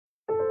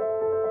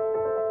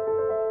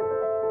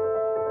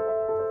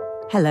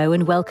Hello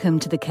and welcome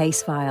to the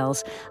Case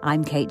Files.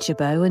 I'm Kate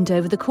Gerbeau, and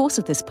over the course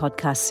of this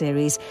podcast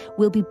series,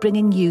 we'll be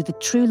bringing you the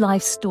true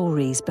life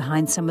stories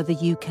behind some of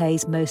the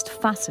UK's most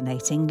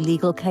fascinating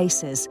legal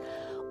cases,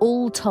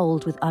 all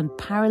told with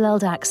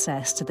unparalleled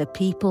access to the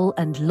people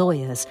and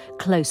lawyers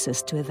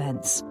closest to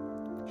events.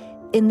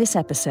 In this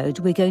episode,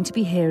 we're going to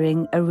be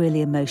hearing a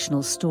really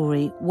emotional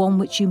story, one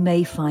which you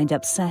may find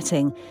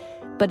upsetting,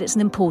 but it's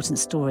an important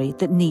story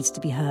that needs to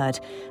be heard,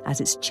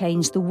 as it's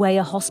changed the way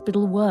a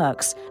hospital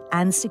works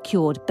and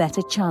secured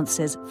better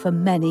chances for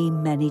many,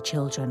 many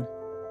children.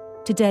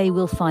 Today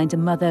we'll find a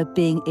mother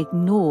being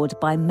ignored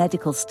by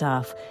medical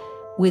staff,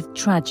 with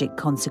tragic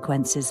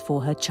consequences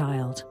for her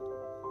child.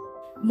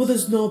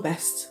 Mothers know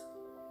best.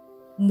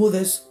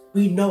 Mothers,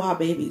 we know our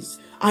babies.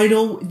 I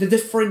know the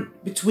difference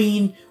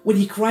between when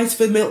he cries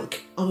for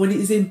milk and when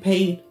he's in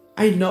pain.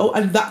 I know,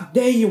 and that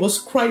day he was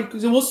crying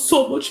because he was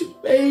so much in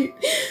pain.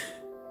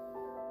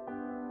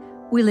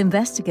 We'll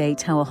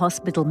investigate how a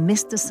hospital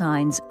missed the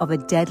signs of a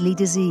deadly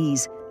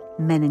disease,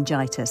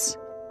 meningitis.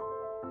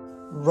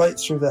 Right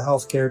through the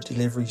healthcare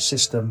delivery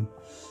system,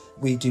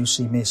 we do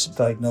see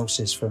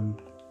misdiagnosis from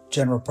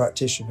general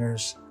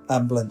practitioners,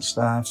 ambulance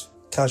staff,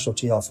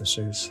 casualty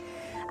officers.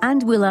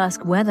 And we'll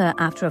ask whether,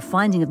 after a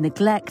finding of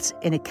neglect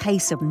in a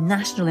case of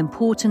national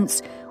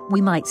importance,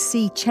 we might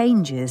see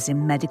changes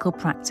in medical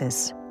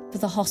practice. For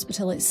the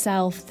hospital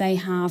itself, they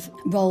have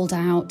rolled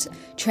out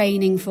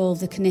training for all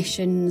the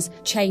clinicians,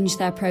 changed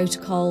their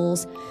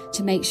protocols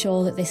to make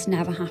sure that this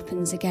never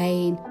happens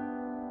again.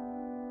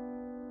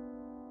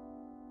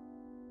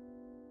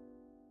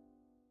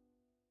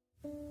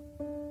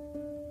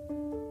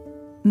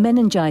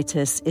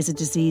 Meningitis is a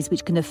disease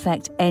which can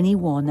affect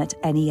anyone at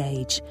any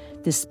age.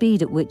 The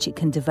speed at which it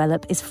can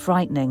develop is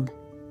frightening.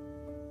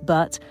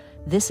 But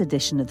this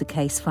edition of the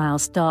Case File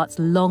starts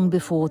long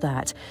before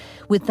that,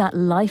 with that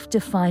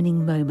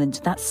life-defining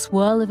moment, that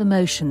swirl of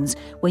emotions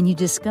when you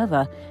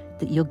discover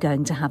that you're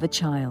going to have a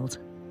child.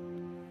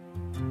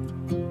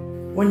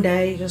 One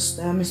day I just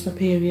missed my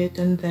period,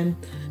 and then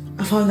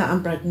I found that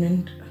I'm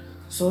pregnant.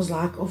 So I was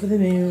like over the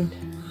moon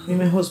with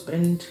my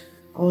husband.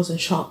 I was in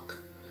shock.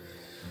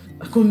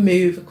 I couldn't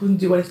move, I couldn't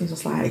do anything,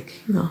 just like,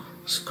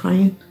 just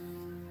crying.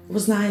 It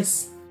was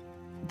nice.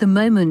 The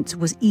moment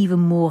was even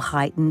more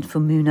heightened for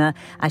Muna,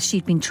 as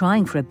she'd been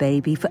trying for a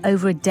baby for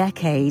over a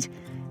decade,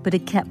 but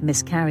it kept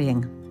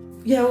miscarrying.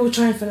 Yeah, we were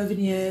trying for 11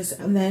 years,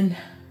 and then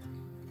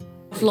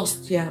I've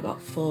lost, about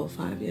 4 or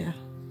 5,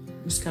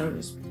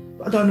 miscarriages.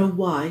 I don't know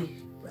why.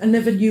 I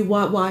never knew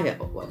why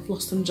I've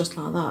lost them just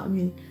like that. I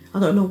mean, I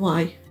don't know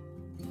why.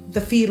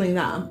 The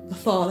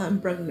thought that I'm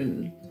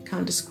pregnant,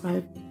 can't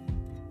describe.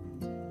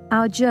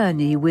 Our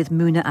journey with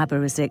Muna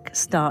Abarazik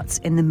starts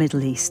in the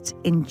Middle East,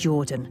 in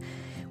Jordan,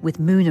 with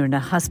Muna and her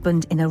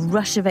husband in a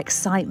rush of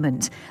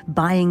excitement,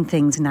 buying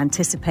things in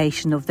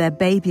anticipation of their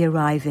baby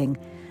arriving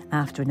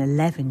after an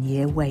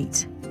 11-year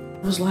wait.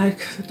 I was like,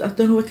 I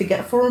don't know what to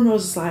get for him. I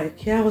was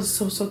like, I was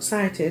so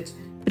excited.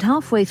 But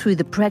halfway through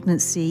the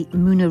pregnancy,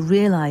 Muna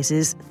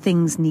realises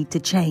things need to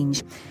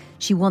change.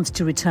 She wants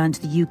to return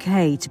to the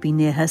UK to be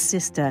near her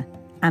sister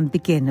and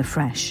begin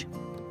afresh.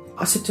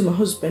 I said to my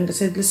husband, I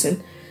said,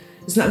 listen,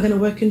 it's not going to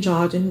work in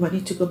Jordan. I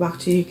need to go back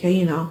to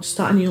the UK,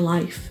 start a new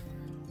life.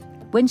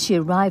 When she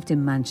arrived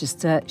in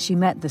Manchester, she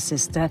met the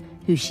sister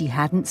who she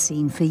hadn't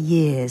seen for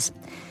years.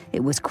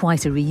 It was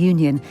quite a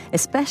reunion,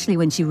 especially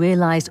when she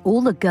realised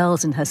all the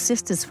girls in her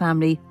sister's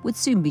family would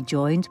soon be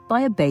joined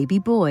by a baby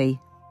boy.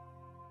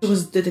 I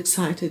was dead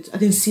excited. I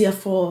didn't see her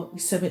for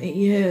 7-8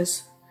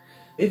 years.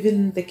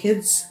 Even the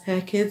kids,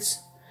 her kids,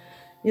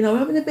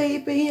 having a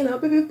baby,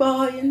 baby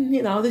boy, and,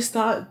 they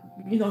start,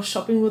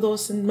 shopping with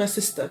us, and my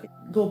sister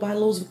go buy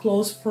loads of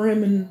clothes for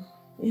him, and,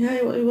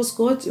 it was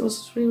good. It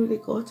was really, really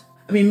good.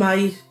 I mean,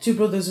 my 2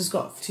 brothers has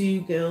got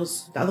 2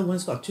 girls. The other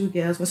one's got 2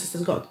 girls. My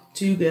sister's got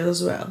 2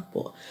 girls as well.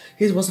 But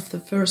his was the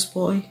first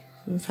boy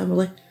in the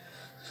family.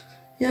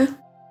 Yeah.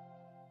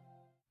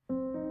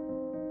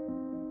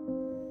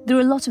 There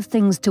are a lot of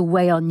things to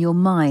weigh on your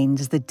mind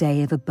as the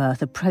day of a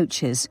birth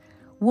approaches.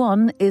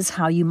 One is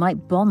how you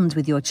might bond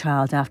with your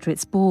child after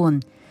it's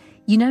born.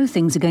 You know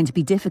things are going to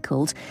be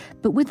difficult,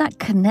 but with that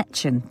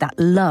connection, that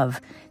love,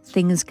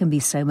 things can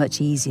be so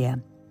much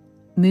easier.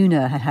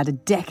 Muna had had a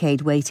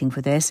decade waiting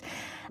for this,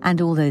 and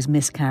all those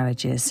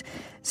miscarriages.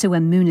 So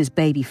when Muna's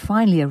baby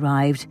finally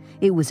arrived,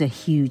 it was a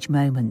huge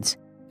moment.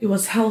 He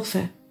was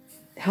healthy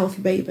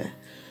baby.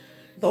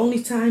 The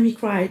only time he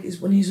cried is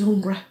when he's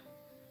hungry.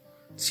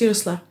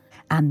 Seriously.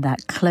 And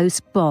that close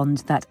bond,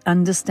 that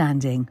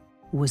understanding,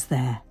 was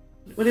there.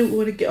 When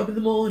I get up in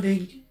the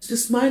morning,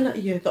 just smile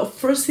at you. The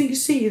first thing you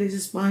see is a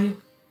smile.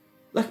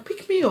 Like,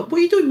 pick me up. What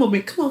are you doing,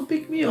 Mummy? Come on,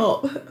 pick me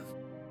up.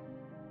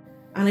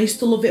 And I used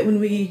to love it when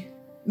me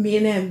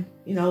and him,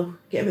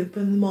 get him up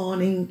in the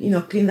morning,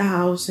 clean the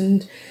house,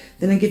 and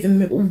then I give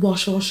him a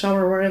wash or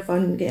shower or whatever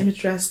and get him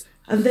dressed.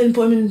 And then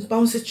put him in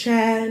bouncy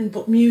chair and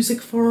put music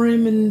for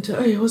him, and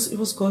it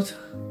was good.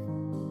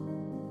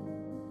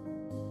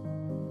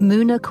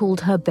 Muna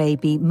called her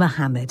baby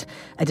Mohammed,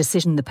 a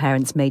decision the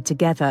parents made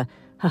together.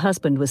 Her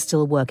husband was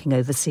still working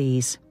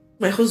overseas.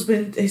 My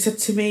husband, he said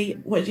to me,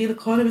 what do you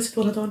call him? I said,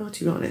 well, I don't know,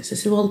 to be honest. I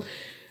said, well,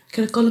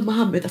 can I call him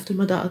Mohammed after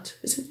my dad?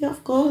 He said, yeah,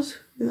 of course.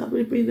 That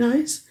would be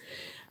nice.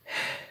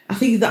 I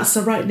think that's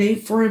the right name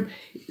for him.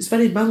 It's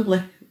very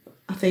manly,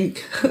 I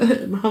think.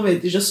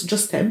 Mohammed is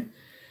just him.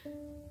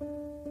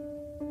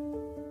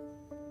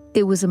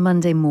 It was a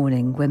Monday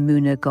morning when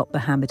Muna got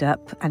Mohammed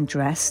up and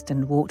dressed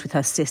and walked with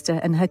her sister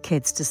and her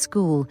kids to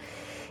school.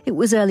 It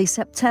was early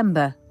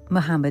September,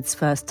 Mohammed's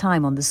first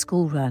time on the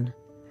school run.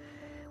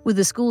 With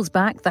the schools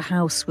back, the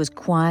house was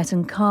quiet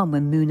and calm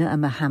when Muna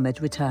and Mohammed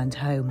returned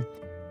home.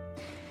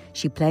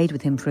 She played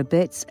with him for a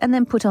bit and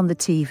then put on the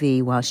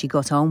TV while she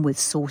got on with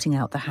sorting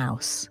out the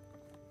house.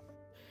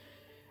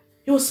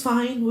 He was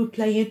fine, we were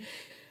playing.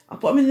 I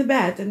put him in the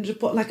bed and just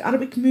put like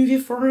Arabic movie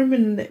for him,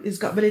 and he's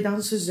got belly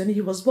dancers and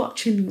he was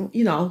watching,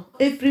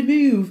 every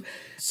move.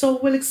 So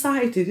well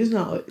excited,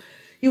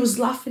 He was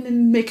laughing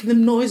and making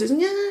them noises,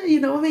 and yeah, you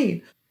know what I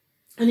mean?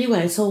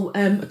 Anyway, so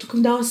I took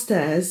him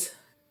downstairs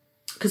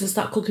because I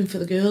started cooking for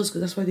the girls,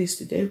 because that's what they used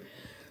to do.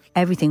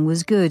 Everything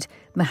was good.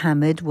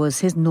 Mohammed was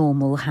his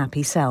normal,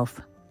 happy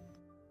self.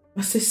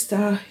 My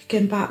sister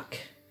came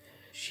back.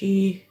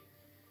 She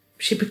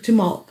picked him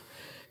up.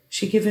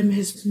 She gave him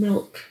his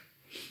milk.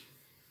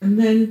 And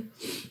then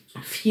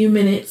a few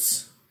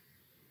minutes,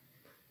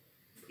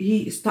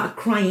 he started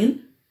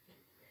crying.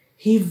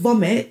 He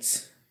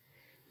vomits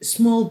a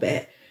small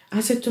bit.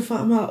 I said to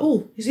Fatima,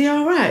 oh, is he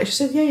all right? She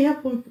said, yeah,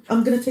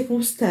 I'm going to take him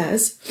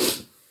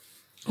upstairs.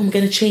 I'm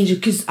going to change him,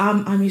 because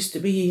I'm used to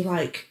be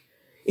like,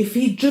 if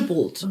he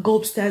dribbled, I'd go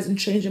upstairs and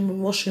change him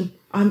and wash him.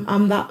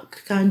 I'm that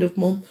kind of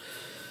mum.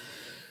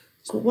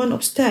 So I went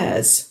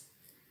upstairs.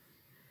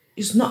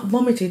 He's not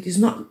vomited. He's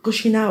not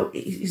gushing out.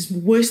 He's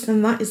worse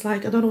than that. It's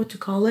like, I don't know what to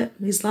call it.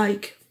 He's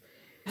like,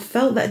 I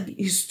felt that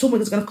his stomach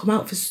was going to come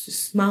out of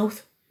his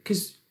mouth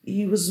because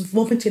he was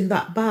vomiting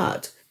that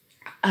bad.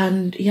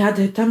 And he had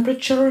a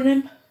temperature on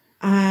him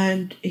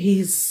and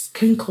his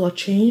skin colour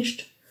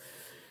changed.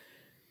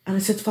 And I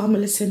said, Farmer,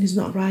 listen, he's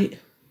not right.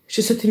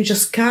 She said to me,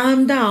 just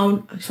calm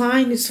down.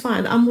 Fine, it's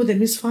fine. I'm with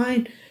him, it's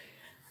fine.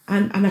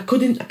 And I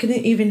couldn't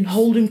even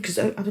hold him because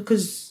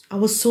I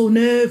was so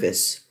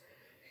nervous,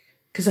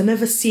 because I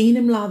never seen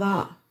him like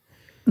that.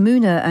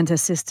 Muna and her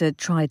sister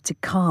tried to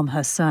calm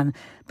her son,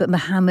 but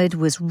Mohammed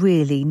was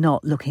really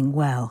not looking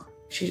well.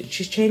 She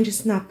changed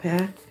his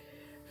nappy.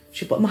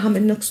 She put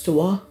Mohammed next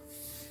to her,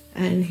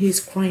 and he's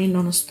crying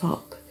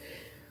non-stop.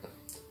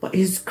 But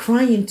his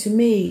crying to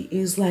me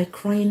is like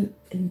crying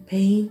in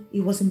pain. He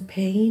was in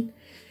pain.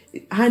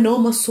 I know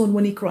my son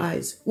when he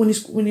cries, when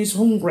he's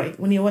hungry,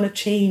 when he want to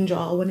change,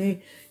 or when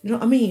he, you know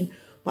what I mean?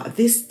 But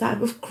this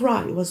type of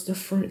cry was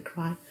different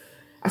cry.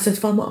 I said,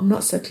 Farmer, I'm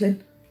not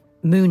settling.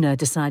 Muna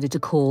decided to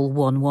call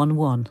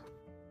 111.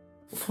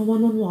 For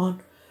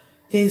 111,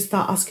 they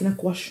start asking her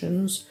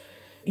questions,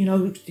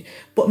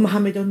 put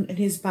Mohammed on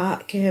his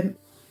back, and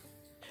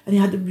he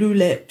had the blue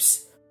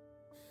lips,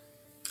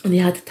 and he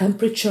had the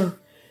temperature,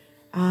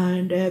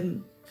 and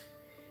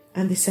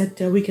they said,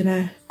 we're going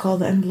to call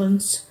the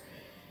ambulance.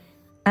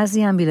 As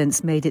the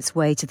ambulance made its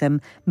way to them,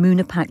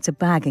 Muna packed a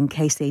bag in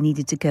case they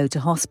needed to go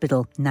to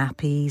hospital.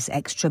 Nappies,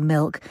 extra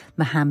milk,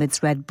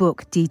 Mohammed's red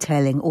book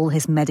detailing all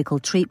his medical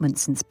treatment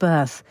since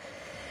birth.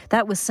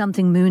 That was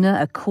something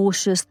Muna, a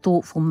cautious,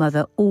 thoughtful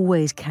mother,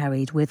 always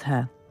carried with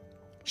her.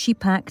 She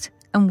packed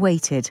and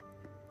waited,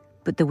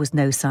 but there was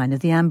no sign of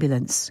the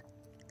ambulance.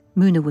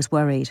 Muna was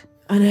worried.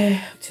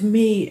 And to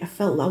me, I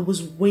felt like I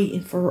was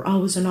waiting for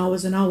hours and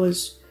hours and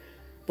hours.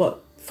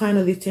 But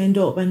finally turned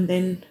up, and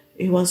then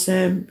it was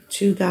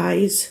two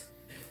guys.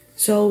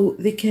 So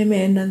they came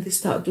in and they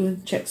started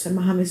doing checks on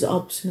Mohammed's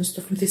obs and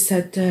stuff. And they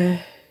said,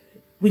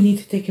 we need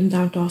to take him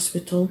down to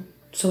hospital.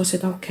 So I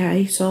said,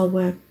 okay. So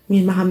me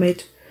and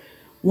Mohammed,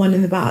 one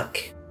in the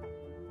back.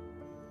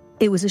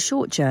 It was a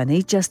short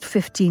journey, just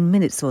 15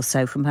 minutes or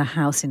so from her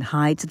house in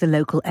Hyde to the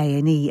local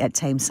A&E at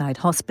Tameside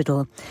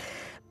Hospital.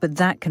 But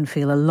that can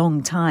feel a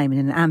long time in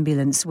an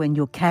ambulance when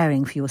you're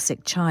caring for your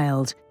sick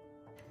child.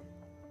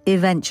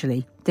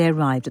 Eventually, they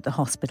arrived at the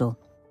hospital.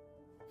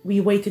 We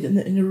waited in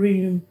the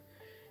room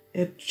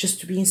just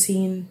to be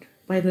seen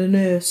by the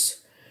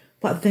nurse.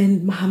 But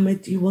then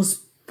Mohammed, he was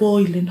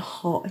boiling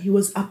hot. He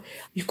was up.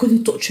 You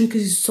couldn't touch him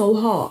because he's so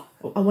hot.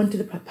 I went to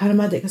the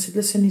paramedic. I said,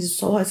 listen, he's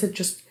so hot. I said,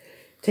 just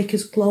take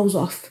his clothes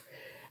off.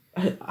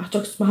 I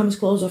took Mohammed's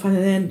clothes off, and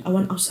then I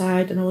went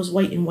outside and I was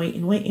waiting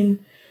to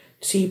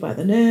see by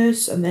the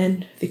nurse. And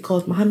then they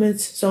called Mohammed.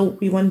 So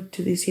we went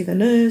to see the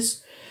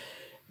nurse.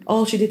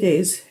 All she did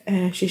is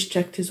she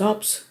checked his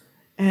obs,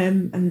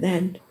 and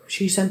then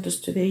she sent us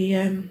to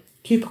the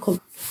cubicle,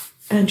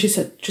 and she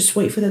said, just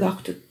wait for the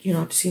doctor,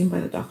 to see him by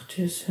the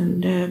doctors.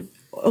 And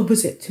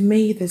opposite to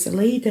me, there's a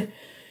lady,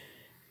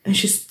 and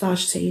she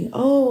started saying,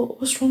 oh,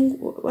 what's wrong?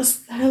 What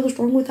the hell is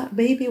wrong with that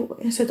baby?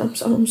 I said,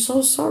 I'm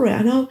so sorry,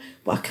 I know,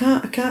 but I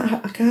can't,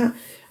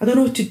 I don't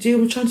know what to do.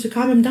 I'm trying to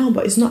calm him down,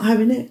 but he's not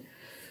having it.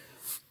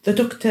 The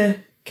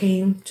doctor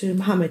came to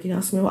Mohammed and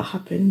asked me what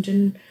happened,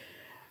 and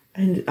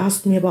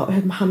asked me about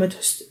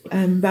Mohammed's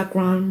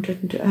background,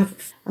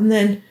 and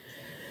then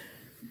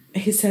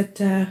he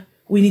said,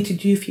 we need to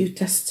do a few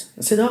tests.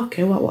 I said,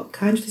 okay, well, what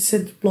kind? They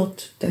said,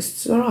 blood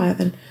tests. All right,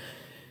 then.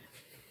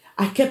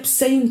 I kept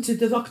saying to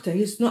the doctor,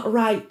 he's not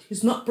right,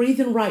 he's not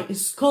breathing right,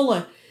 his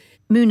colour.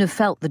 Muna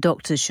felt the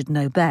doctors should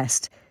know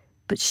best,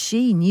 but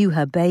she knew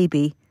her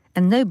baby,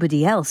 and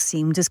nobody else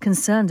seemed as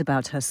concerned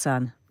about her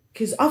son.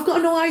 Because I've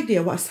got no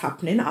idea what's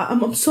happening.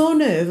 I'm so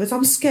nervous,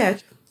 I'm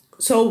scared.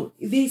 So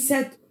they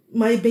said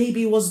my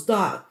baby was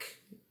dark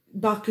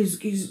because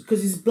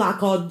he's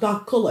black or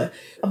dark colour.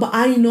 But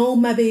I know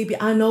my baby,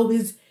 I know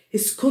his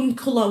skin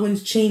colour when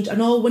it's changed. I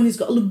know when he's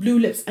got little blue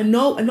lips. I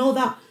know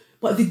that.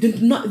 But they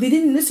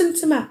didn't listen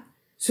to me.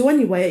 So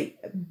anyway,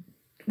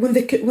 when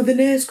the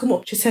nurse come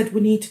up, she said,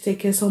 we need to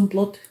take some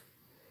blood.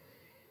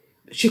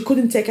 She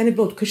couldn't take any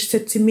blood because she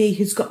said to me,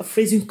 he's got a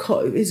freezing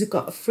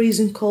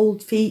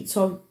cold feet,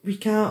 so we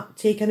can't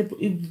take any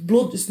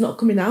blood. It's not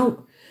coming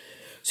out.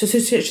 So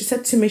she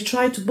said to me,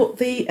 try to put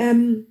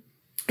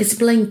his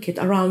blanket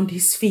around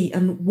his feet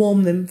and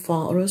warm them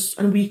for us,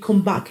 and we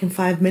come back in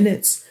 5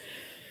 minutes.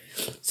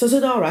 So I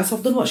said, all right. So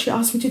I've done what she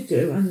asked me to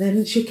do, and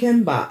then she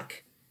came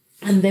back,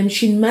 and then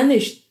she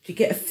managed to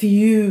get a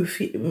few,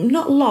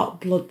 not a lot of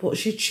blood, but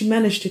she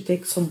managed to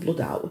take some blood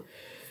out.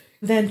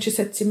 Then she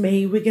said to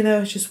me, we're going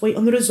to just wait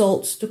on the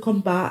results to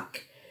come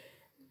back.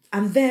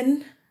 And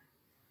then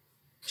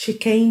she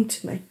came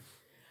to me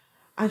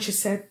and she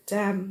said,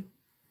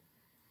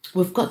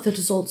 we've got the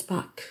results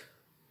back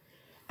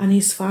and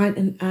he's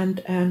fine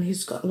and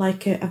he's got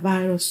like a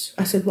virus.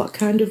 I said, what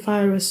kind of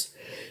virus?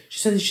 She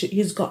said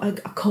he's got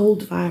a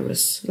cold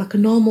virus, like a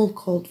normal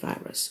cold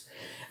virus.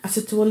 I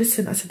said to her,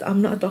 listen, I said,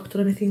 I'm not a doctor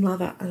or anything like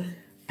that.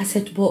 I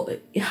said,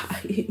 but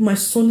my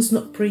son's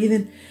not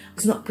breathing.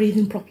 He's not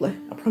breathing properly.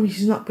 I promise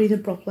he's not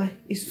breathing properly.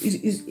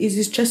 Is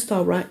his chest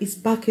all right? His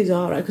back is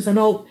all right? Because I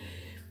know.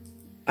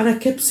 And I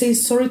kept saying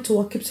sorry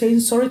to her. Because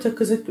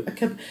I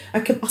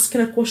kept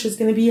asking her questions. It's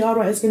going to be all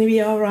right. It's going to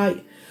be all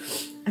right.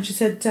 And she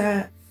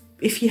said,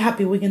 if you're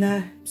happy, we're going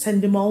to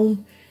send him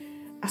home.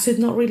 I said,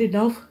 not really,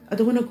 no. I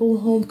don't want to go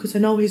home because I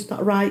know he's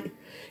not right.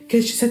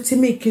 Because she said to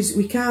me, because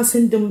we can't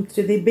send him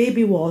to the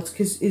baby ward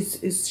because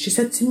she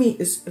said to me,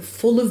 it's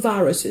full of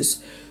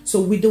viruses.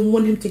 So we don't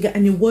want him to get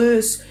any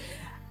worse.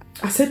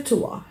 I said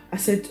to her, I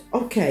said,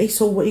 okay,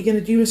 so what are you going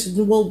to do? I said,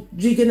 well,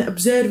 you're going to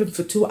observe him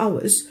for 2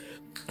 hours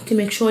to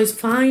make sure he's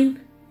fine.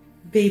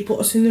 They put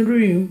us in the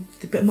room,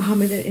 they put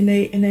Mohammed in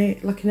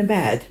a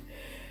bed.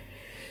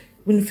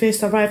 When we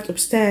first arrived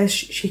upstairs,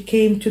 she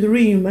came to the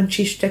room and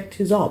she checked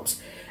his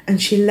obs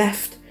and she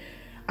left.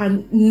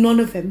 And none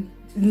of them,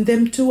 in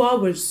them 2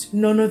 hours,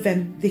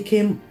 they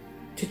came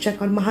to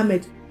check on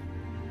Mohammed.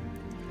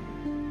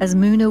 As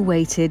Muna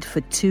waited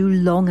for 2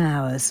 long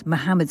hours,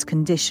 Mohammed's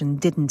condition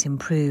didn't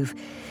improve.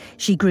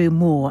 She grew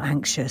more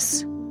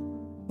anxious.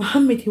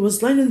 Mohammed, he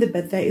was lying in the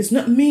bed there, he's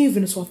not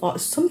moving, so I thought,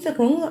 is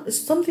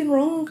something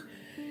wrong?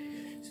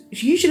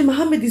 Usually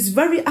Mohammed is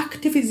very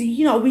active,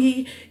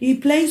 he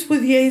plays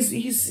with you,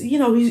 he's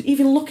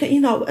even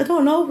looking, I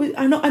don't know,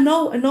 I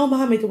know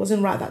Mohammed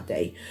wasn't right that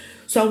day.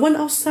 So I went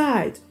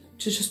outside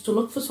to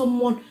look for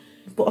someone,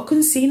 but I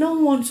couldn't see no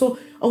one, so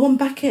I went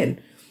back in.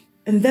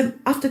 And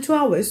then after 2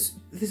 hours,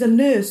 there's a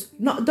nurse,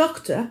 not a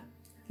doctor,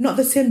 not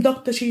the same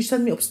doctor she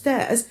sent me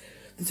upstairs.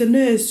 There's a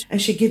nurse and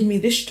she gave me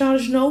a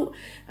discharge note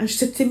and she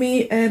said to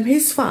me,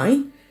 he's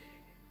fine.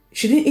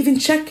 She didn't even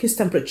check his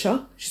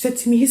temperature. She said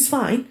to me, he's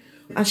fine.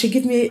 And she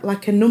gave me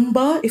like a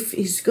number. If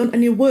he's gone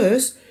any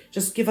worse,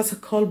 just give us a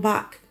call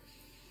back.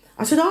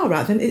 I said, all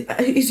right then,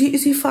 is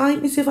he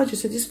fine? Is he fine? She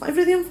said, he's fine,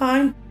 everything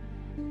fine.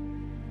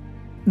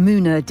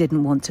 Muna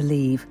didn't want to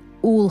leave.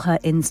 All her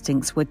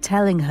instincts were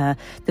telling her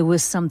there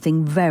was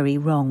something very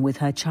wrong with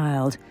her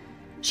child.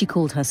 She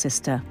called her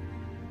sister.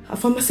 I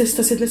found my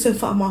sister. I said, listen,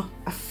 Fatima,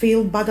 I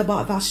feel bad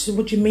about that. She said,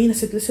 what do you mean? I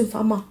said, listen,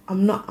 Fatima,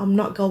 I'm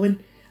not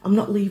going. I'm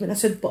not leaving. I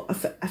said, but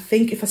I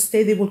think if I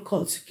stay, they will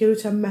call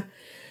security on me.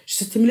 She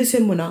said to me,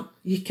 listen, Muna,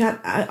 you can't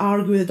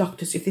argue with the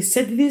doctors. If they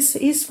said this,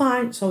 he's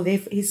fine, so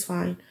he's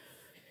fine.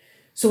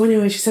 So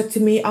anyway, she said to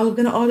me, I'm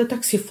going to order a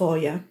taxi for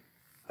you.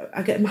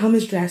 I get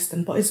Mohammed's dressed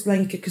and put his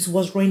blanket because it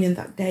was raining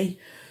that day.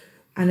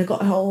 And I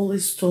got all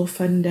this stuff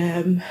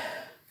and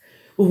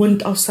we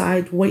went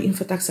outside waiting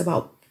for taxi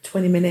about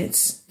 20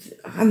 minutes.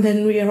 And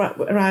then we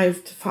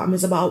arrived,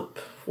 Fatima's about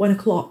 1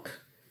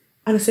 o'clock.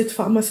 And I said to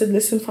Fatima, I said,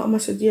 listen, Fatima, I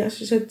said, yeah. I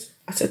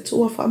said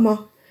to her,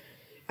 Fatima,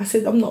 I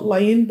said, I'm not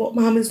lying, but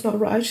Mohammed's not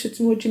right. She said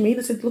to me, what do you mean?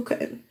 I said, look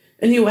at him.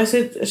 Anyway, I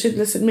said,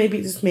 listen, maybe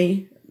it's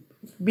me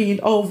being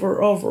over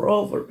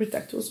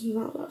protective or something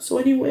like that. So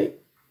anyway,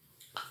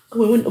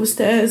 we went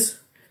upstairs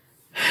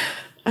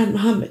and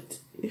Mohammed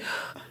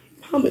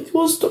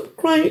won't stop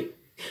crying.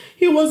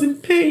 He was in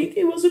pain.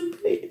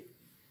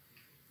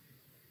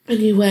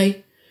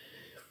 Anyway,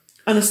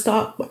 and I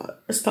start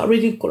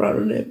reading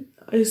Quran on him.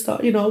 I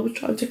start,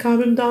 trying to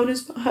calm him down.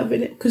 He's not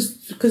having it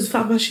because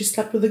Fatima, she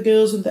slept with the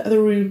girls in the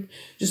other room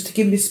just to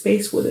give me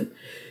space with him.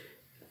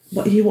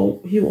 But he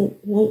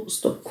won't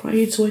stop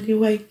crying. So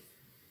anyway,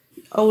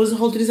 I was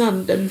holding his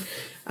hand and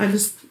I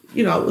just,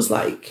 I was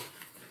like,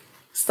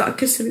 start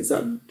kissing his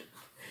hand.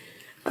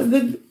 And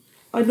then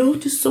I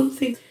noticed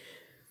something.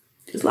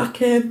 It's like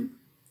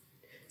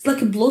it's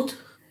like a blood.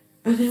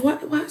 And then,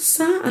 what's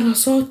that? And I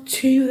saw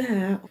 2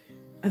 there.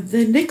 And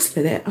then next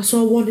minute, I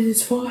saw one in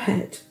his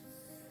forehead.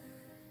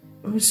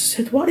 I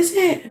said, what is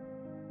it?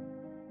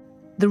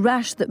 The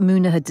rash that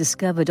Muna had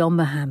discovered on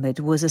Mohammed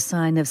was a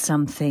sign of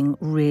something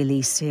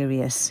really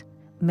serious.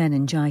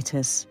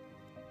 Meningitis.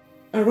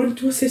 I ran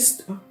to her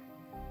sister.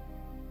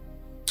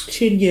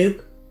 She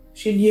knew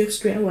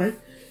straight away.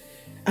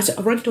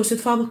 I ran to her, I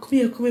said, Father, come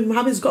here,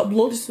 Mohammed's got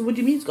blood. I said, what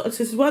do you mean he's got? I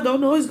said, well, I don't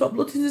know, he's got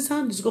blood in his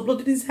hand, he's got blood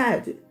in his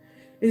head,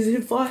 in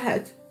his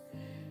forehead.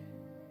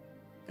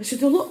 I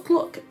said, oh,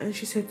 look. And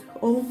she said,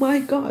 oh my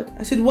God.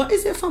 I said, what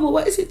is it, Father?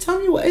 What is it? Tell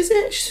me, what is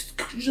it? She said,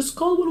 just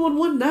call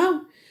 111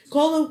 now.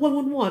 Call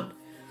 111.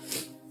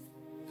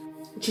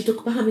 She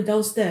took Mohammed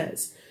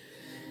downstairs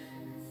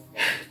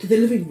to the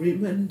living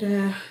room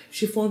and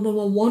she phoned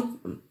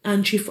 111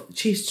 and she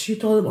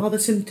told them all the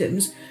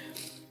symptoms.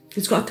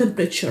 He's got a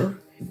temperature,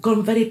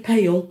 gone very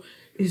pale,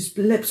 his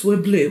lips were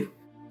blue,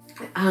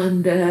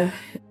 and they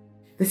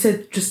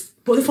said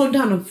just put the phone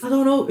down. I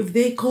don't know if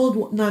they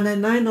called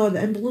 999 or the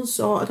ambulance,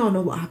 or I don't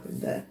know what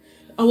happened there.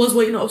 I was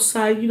waiting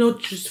outside,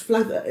 just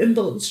flag the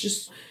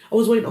ambulance, I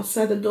was waiting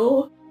outside the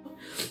door.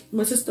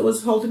 My sister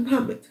was holding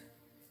Mohammed,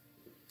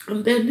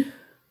 and then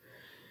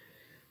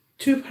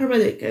 2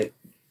 paramedics,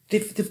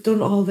 they've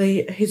done all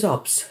his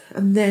ops,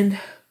 and then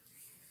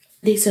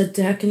they said,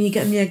 can you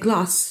get me a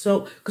glass?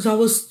 So, because I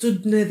was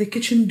stood near the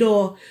kitchen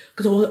door,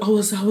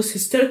 because I was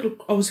hysterical,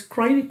 I was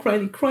crying.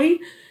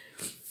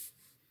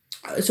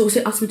 So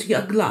they asked me to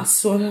get a glass.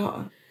 So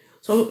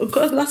I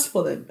got a glass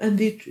for them, and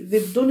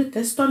they've done a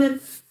test on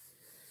him.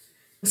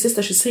 My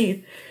sister, she's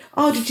saying,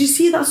 oh, did you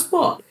see that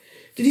spot?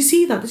 Did you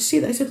see that? I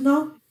said,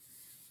 no.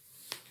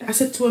 I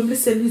said to him,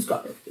 listen, he's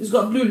got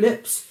blue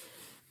lips.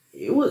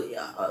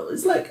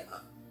 It's like,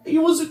 he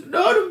was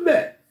ignoring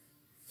me.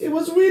 He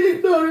was really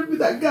ignoring me,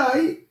 that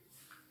guy.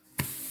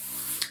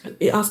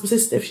 He asked my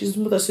sister if she's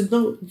the mother. I said,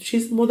 no,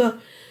 she's the mother.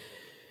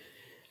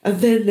 And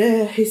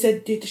then he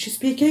said, did she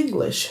speak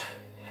English?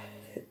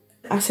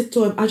 I said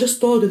to him, I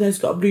just told her that he's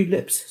got blue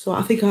lips, so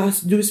I think I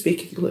do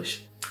speak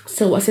English.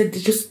 So I said,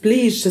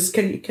 please,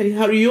 can you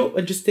hurry up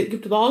and just take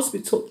him to the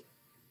hospital?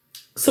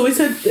 So he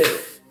said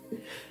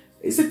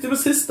to my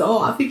sister, oh,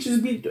 I think she's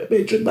being a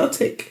bit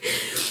dramatic.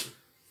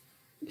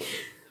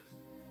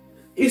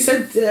 He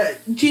said,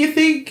 do you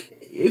think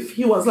if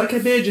he was like an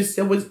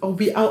emergency, I'll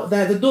be out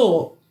there the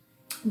door?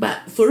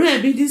 But for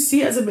him, he didn't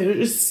see it as an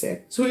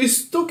emergency. So he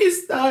took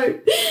his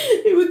time.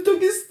 He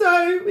took his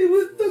time.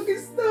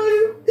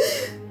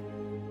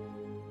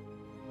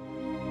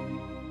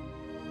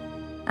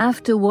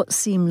 After what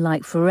seemed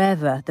like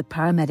forever, the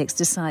paramedics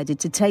decided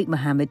to take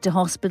Mohammed to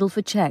hospital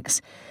for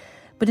checks.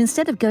 But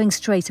instead of going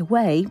straight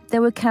away, they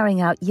were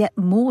carrying out yet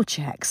more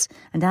checks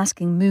and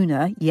asking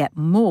Muna yet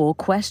more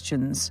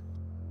questions.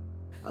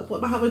 I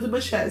put Mohammed in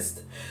my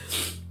chest,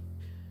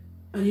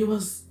 and he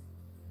was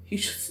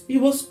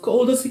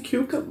cold as a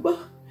cucumber.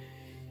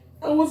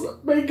 I was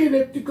begging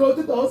him to go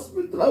to the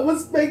hospital. I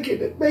was begging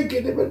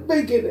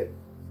him.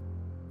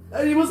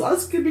 And he was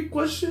asking me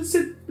questions. I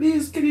said,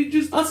 please, can you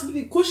just ask me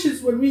the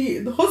questions when we're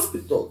in the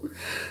hospital?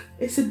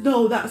 He said,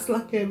 no, that's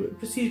like a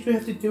procedure we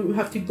have to do. We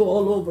have to go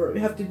all over it.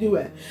 We have to do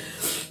it.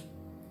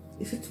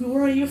 He said to me,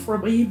 where are you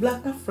from? Are you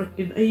Black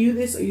African? Are you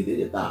this? Are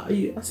you that?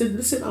 I said,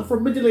 listen, I'm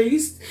from Middle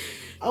East.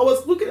 I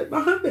was looking at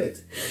Mohammed.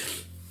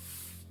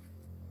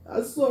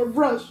 I saw a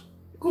brush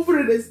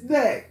covering his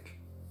neck.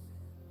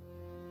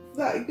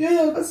 That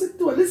girl, I said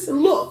to her, listen,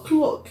 look,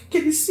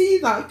 can you see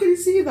that?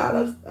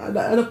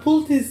 And I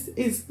pulled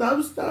his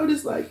thumbs down.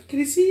 It's like, can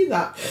you see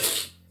that?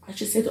 And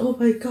she said, oh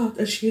my God.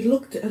 And she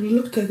looked at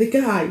the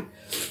guy.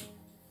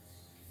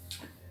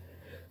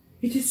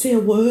 He didn't say a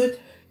word.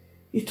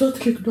 He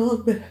totally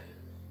ignored me.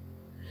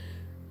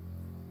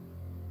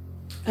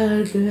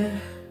 And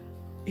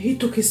he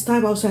took his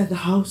time outside the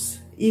house.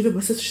 Even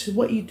my sister, she said,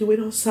 what are you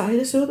doing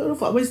outside? I said, I don't know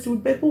if I was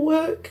doing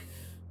paperwork.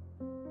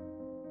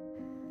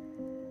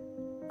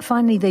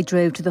 Finally, they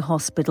drove to the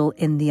hospital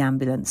in the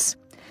ambulance.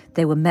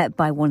 They were met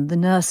by one of the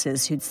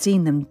nurses who'd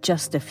seen them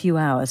just a few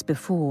hours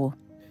before.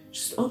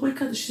 She said, oh my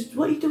God. She said,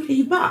 what are you doing? Are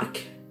you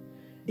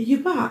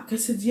back? I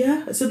said,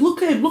 yeah. I said,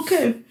 look at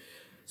him.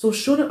 So I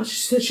showed her.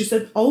 She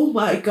said, oh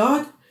my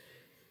God.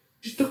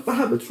 She took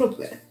Mohammed from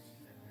there.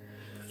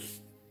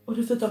 One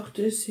of the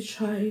doctors, he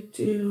tried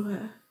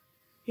to,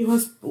 he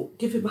was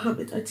giving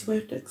Mohammed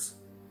antibiotics.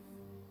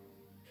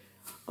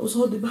 I was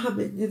holding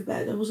Mohammed in the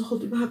bed. I was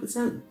holding Mohammed's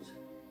hand.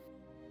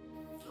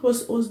 I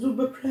was doing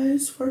my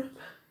prayers for him.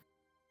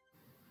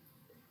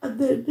 And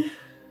then,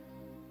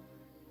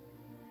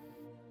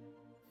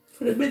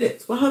 for a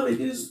minute, Mohammed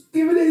is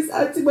giving his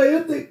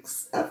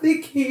antibiotics. I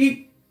think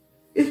he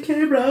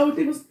came round.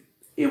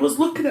 He was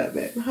looking at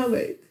me,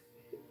 Mohammed.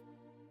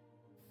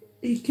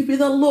 He gave me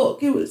that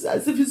look. It was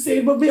as if he's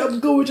saying, Mommy, I'm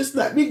going. Just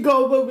let me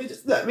go, Mommy.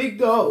 Just let me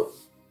go.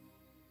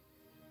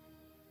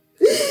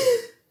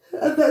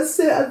 And that's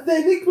it. And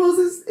then he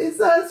closes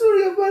his eyes.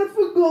 Sorry, I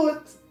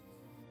forgot.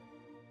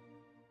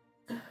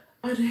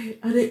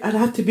 And I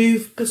had to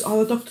move because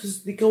all the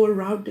doctors, they go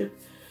around him.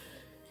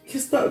 He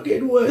started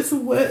getting worse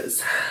and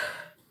worse.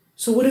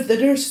 So one of the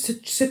nurses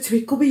said to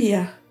me, come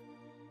here.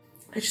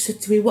 And she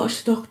said to me,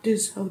 watch the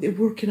doctors, how they're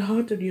working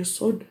hard on your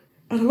son.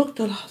 And I looked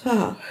at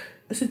her.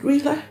 I said,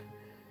 really?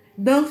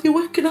 Now they're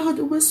working hard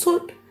on my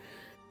son?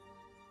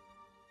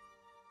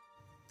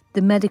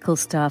 The medical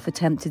staff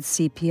attempted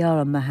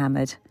CPR on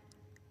Mohammed,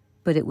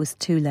 but it was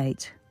too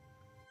late.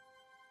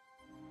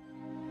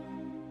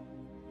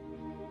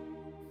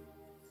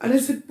 And I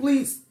said,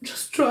 please,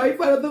 just try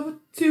for another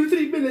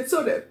 2-3 minutes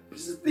on it.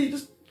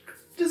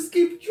 Just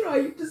keep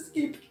trying, just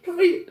keep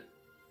trying.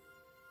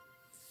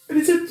 And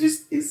he said,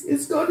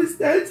 it's gone, it's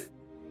dead.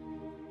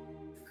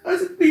 I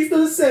said, please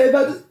don't say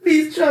that, just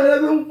please try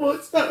another one more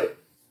time.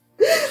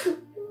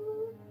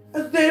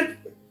 And then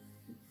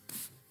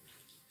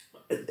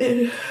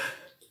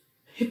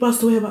he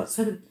passed away about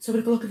 7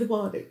 o'clock in the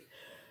morning.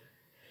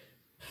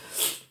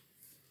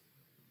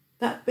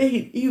 That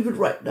pain, even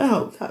right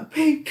now, that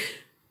pain,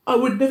 I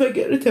would never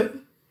get rid of.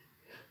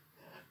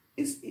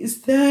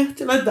 It's there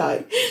till I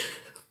die.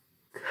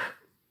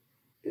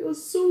 It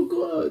was so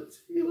good.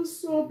 It was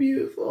so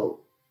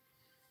beautiful.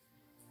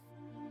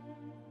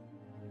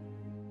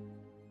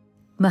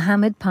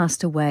 Mohammed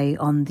passed away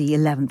on the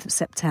 11th of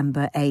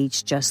September,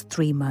 aged just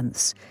 3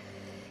 months.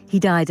 He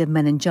died of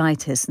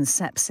meningitis and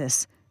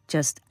sepsis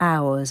just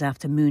hours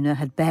after Muna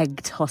had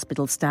begged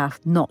hospital staff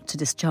not to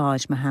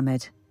discharge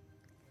Mohammed.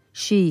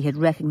 She had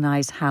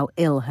recognised how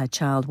ill her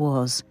child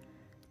was.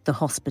 The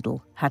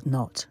hospital had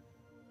not.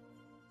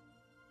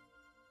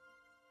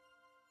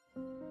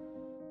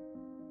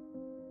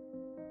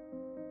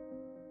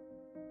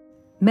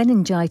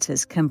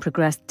 Meningitis can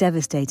progress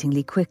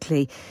devastatingly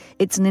quickly.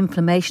 It's an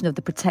inflammation of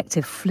the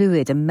protective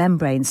fluid and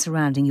membrane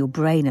surrounding your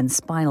brain and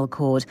spinal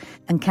cord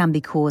and can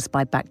be caused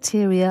by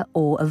bacteria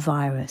or a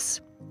virus.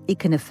 It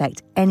can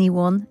affect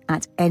anyone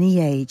at any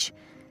age,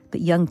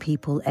 but young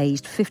people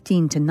aged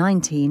 15 to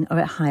 19 are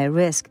at higher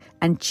risk,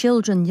 and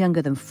children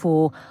younger than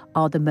 4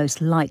 are the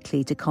most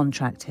likely to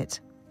contract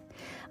it.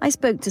 I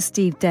spoke to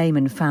Steve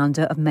Dayman,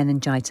 founder of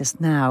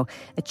Meningitis Now,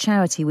 a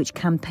charity which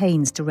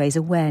campaigns to raise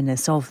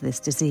awareness of this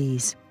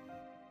disease.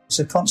 It's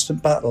a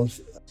constant battle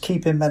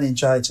keeping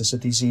meningitis a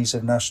disease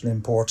of national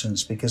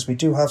importance, because we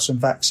do have some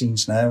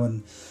vaccines now,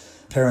 and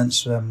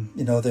parents,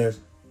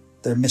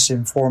 they're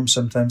misinformed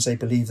sometimes. They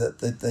believe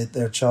that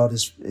their child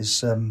is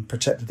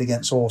protected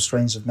against all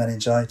strains of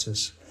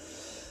meningitis.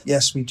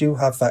 Yes, we do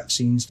have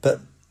vaccines,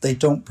 but they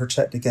don't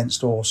protect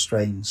against all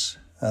strains.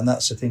 And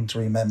that's the thing to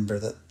remember,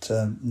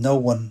 that no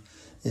one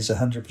is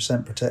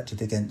 100%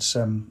 protected against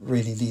some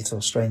really lethal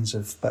strains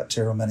of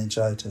bacterial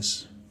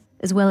meningitis.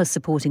 As well as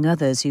supporting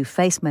others who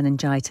face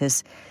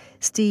meningitis,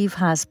 Steve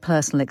has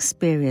personal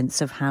experience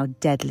of how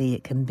deadly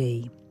it can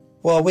be.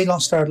 Well, we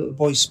lost our little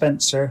boy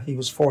Spencer. He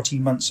was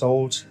 14 months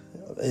old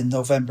in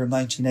November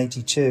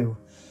 1982.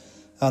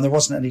 And there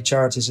wasn't any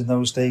charities in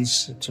those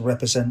days to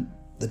represent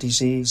the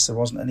disease. There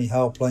wasn't any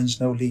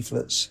helplines, no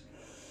leaflets.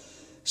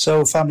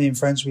 So family and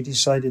friends, we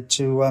decided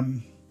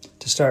to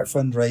start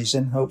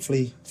fundraising,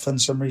 hopefully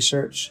fund some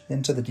research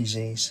into the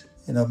disease.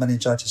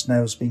 Meningitis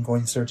Now has been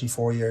going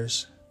 34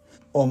 years.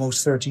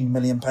 Almost £13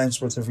 million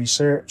worth of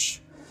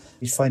research.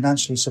 We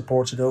financially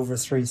supported over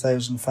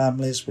 3,000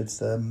 families with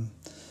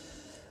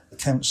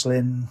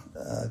counselling,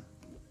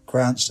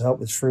 grants to help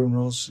with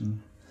funerals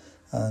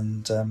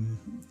and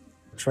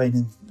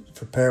training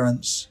for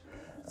parents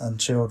and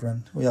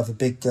children. We have a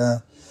big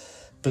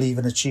Believe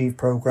and Achieve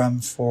programme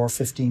for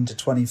 15 to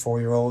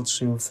 24-year-olds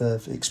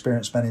who've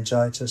experienced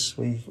meningitis.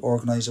 We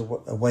organise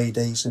away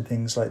days and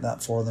things like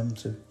that for them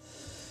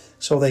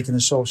so they can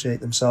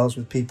associate themselves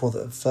with people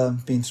that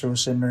have been through a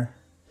similar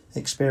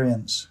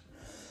experience.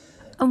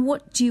 And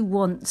what do you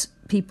want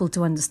people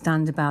to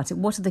understand about it?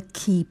 What are the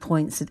key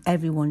points that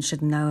everyone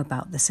should know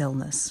about this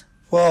illness?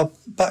 Well,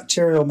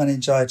 bacterial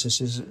meningitis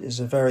is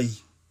a very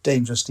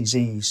dangerous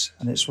disease,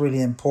 and it's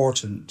really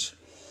important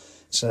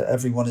so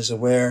everyone is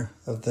aware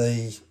of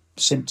the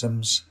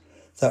symptoms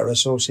that are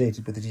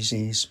associated with the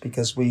disease,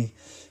 because we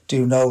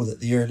do know that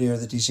the earlier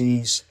the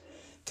disease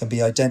can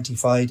be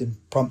identified and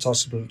prompt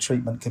hospital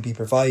treatment can be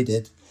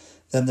provided,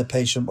 then the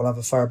patient will have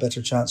a far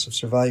better chance of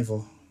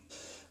survival.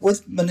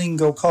 With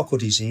meningococcal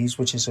disease,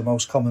 which is the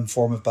most common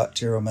form of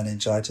bacterial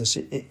meningitis,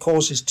 it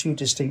causes 2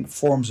 distinct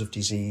forms of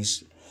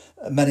disease,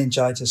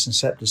 meningitis and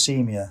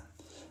septicemia.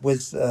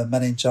 With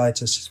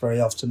meningitis, it's very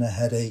often a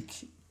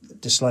headache,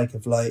 dislike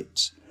of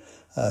light,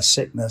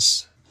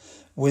 sickness.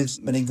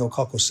 With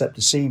meningococcal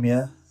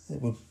septicemia,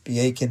 it would be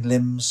aching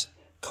limbs,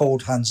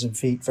 cold hands and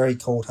feet, very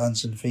cold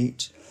hands and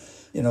feet,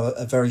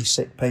 a very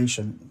sick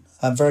patient.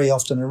 And very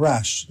often a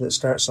rash that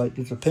starts like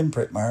little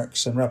pinprick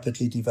marks and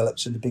rapidly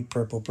develops into big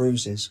purple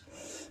bruises.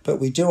 But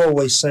we do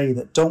always say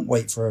that don't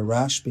wait for a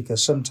rash,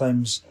 because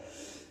sometimes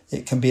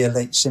it can be a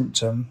late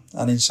symptom,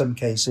 and in some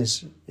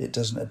cases it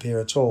doesn't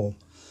appear at all.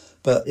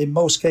 But in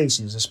most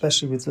cases,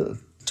 especially with little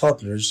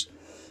toddlers,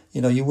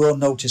 you will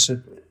notice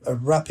a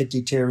rapid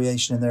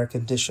deterioration in their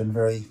condition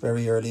very,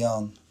 very early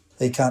on.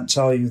 They can't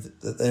tell you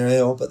that they're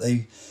ill, but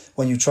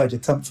when you try to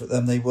comfort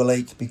them, they will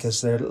ache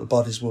because their little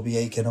bodies will be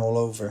aching all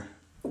over.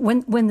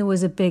 When there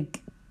was a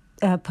big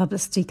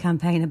publicity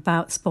campaign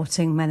about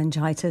spotting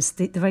meningitis.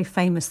 The very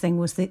famous thing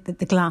was the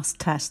glass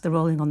test, the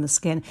rolling on the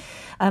skin.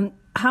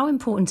 How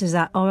important is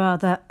that, or are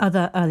there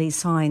other early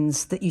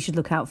signs that you should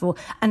look out for?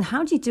 And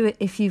how do you do it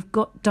if you've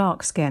got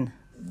dark skin?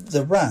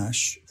 The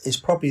rash is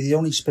probably the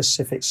only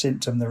specific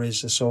symptom there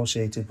is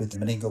associated with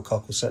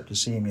meningococcal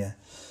septicemia.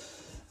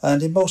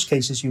 And in most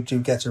cases, you do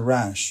get a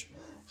rash.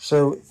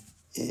 So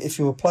if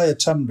you apply a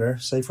tumbler,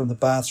 say from the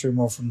bathroom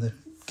or from the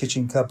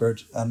kitchen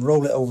cupboard, and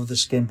roll it over the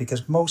skin,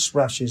 because most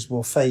rashes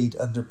will fade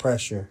under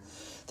pressure,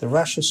 the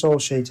rash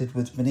associated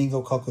with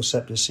meningococcal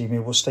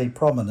septicemia will stay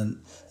prominent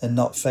and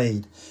not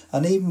fade.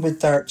 And even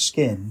with dark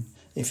skin,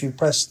 if you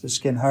press the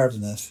skin hard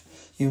enough,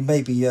 you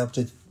may be able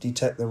to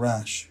detect the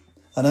rash.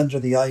 And under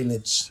the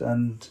eyelids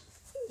and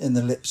in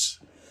the lips,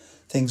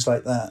 things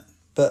like that.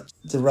 But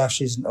the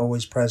rash isn't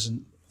always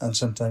present, and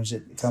sometimes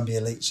it can be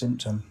a late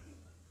symptom.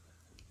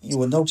 You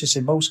will notice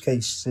in most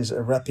cases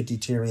a rapid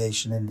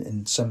deterioration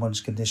in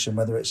someone's condition,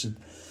 whether it's an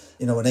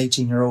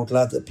 18-year-old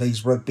lad that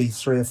plays rugby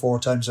 3 or 4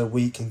 times a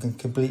week and can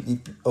completely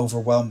be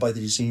overwhelmed by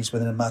the disease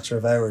within a matter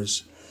of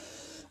hours,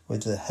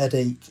 with a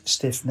headache,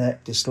 stiff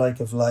neck,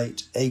 dislike of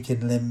light,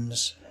 aching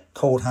limbs,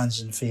 cold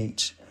hands and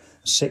feet,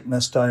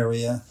 sickness,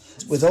 diarrhea.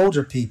 With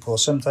older people,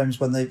 sometimes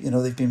when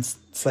they've been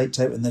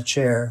flaked out in their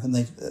chair and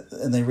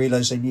they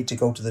realise they need to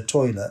go to the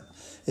toilet,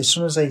 as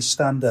soon as they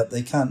stand up,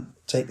 they can't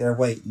take their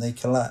weight and they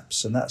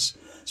collapse. And that's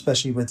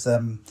especially with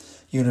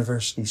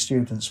university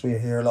students. We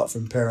hear a lot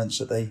from parents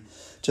that they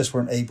just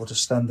weren't able to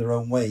stand their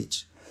own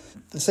weight.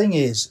 The thing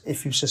is,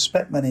 if you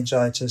suspect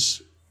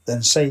meningitis,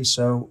 then say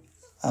so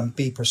and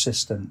be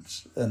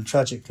persistent. And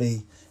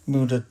tragically,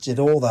 Muna did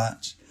all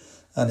that,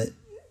 and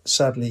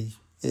sadly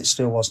it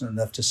still wasn't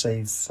enough to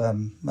save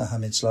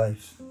Mohammed's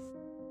life.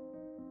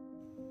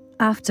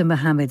 After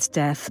Mohammed's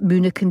death,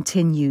 Muna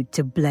continued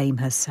to blame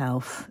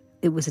herself.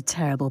 It was a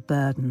terrible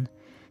burden.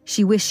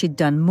 She wished she'd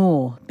done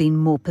more, been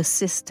more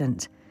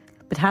persistent.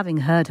 But having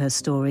heard her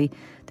story,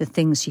 the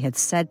things she had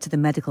said to the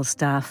medical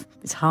staff,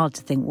 it's hard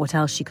to think what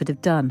else she could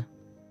have done.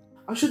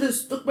 I should have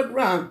stuck my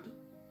ground.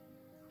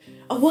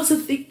 I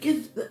wasn't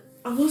thinking.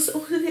 I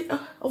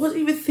wasn't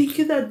even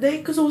thinking that day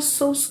because I was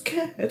so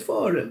scared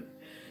for him.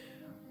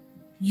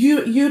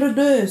 You're a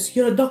nurse.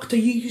 You're a doctor.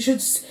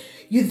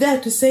 You're there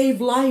to save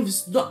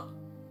lives, not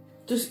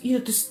just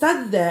to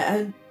stand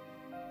there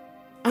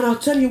and I'll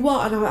tell you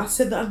what. And I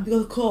said that in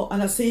the court,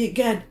 and I say it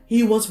again.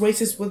 He was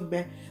racist with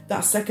me.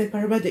 That second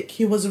paramedic,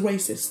 he was a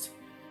racist.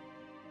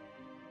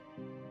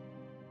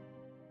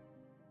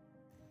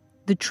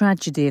 The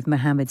tragedy of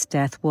Mohammed's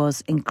death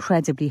was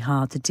incredibly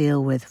hard to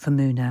deal with for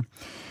Muna.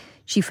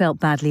 She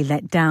felt badly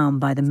let down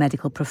by the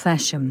medical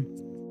profession.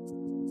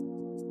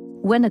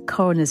 When a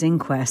coroner's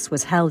inquest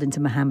was held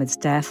into Mohammed's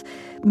death,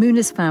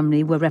 Muna's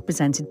family were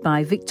represented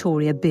by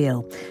Victoria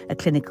Beel, a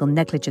clinical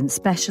negligence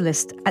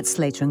specialist at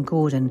Slater and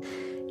Gordon.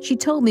 She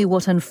told me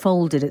what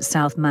unfolded at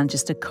South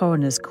Manchester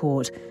Coroner's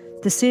Court,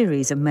 the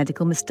series of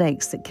medical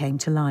mistakes that came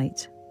to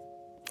light.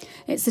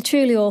 It's a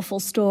truly awful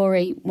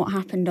story, what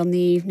happened on the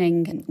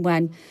evening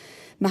when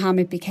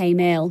Mohammed became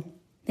ill.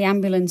 The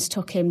ambulance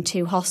took him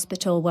to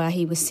hospital where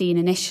he was seen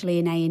initially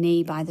in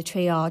A&E by the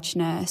triage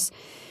nurse.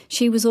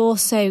 She was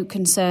also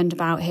concerned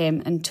about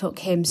him and took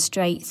him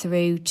straight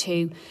through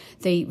to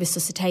the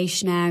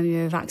resuscitation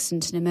area of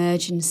accident and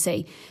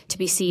emergency to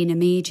be seen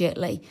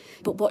immediately.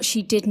 But what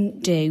she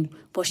didn't do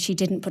was she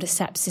didn't put a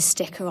sepsis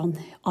sticker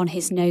on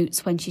his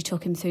notes when she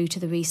took him through to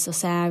the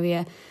resus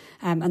area,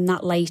 and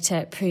that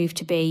later proved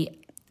to be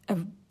a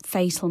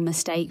fatal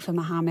mistake for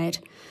Mohammed.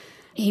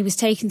 He was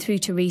taken through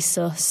to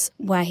resus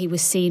where he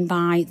was seen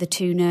by the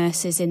 2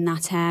 nurses in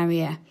that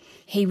area.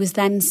 He was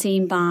then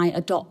seen by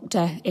a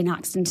doctor in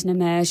accident and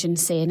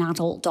emergency, an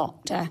adult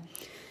doctor,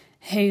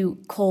 who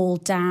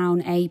called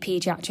down a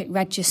paediatric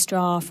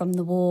registrar from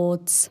the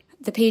wards.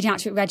 The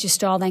paediatric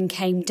registrar then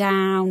came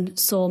down,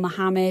 saw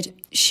Mohammed.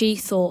 She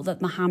thought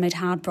that Mohammed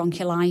had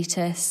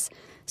bronchiolitis,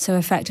 so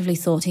effectively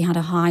thought he had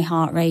a high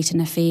heart rate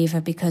and a fever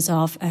because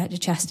of a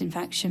chest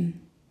infection.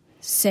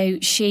 So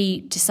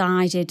she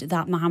decided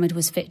that Mohammed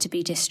was fit to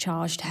be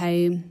discharged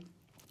home.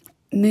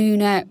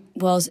 Muna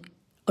was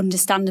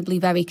understandably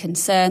very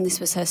concerned. This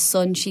was her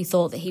son. She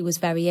thought that he was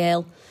very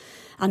ill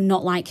and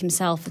not like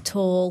himself at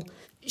all.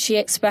 She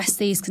expressed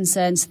these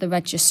concerns to the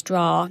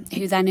registrar,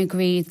 who then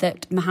agreed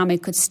that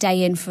Mohammed could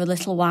stay in for a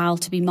little while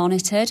to be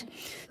monitored.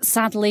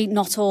 Sadly,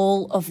 not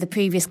all of the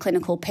previous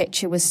clinical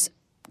picture was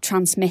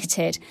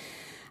transmitted,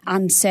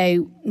 and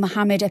so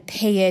Mohammed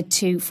appeared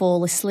to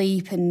fall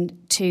asleep and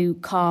to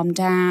calm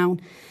down.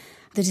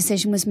 The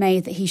decision was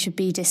made that he should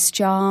be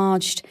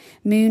discharged.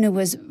 Muna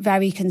was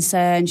very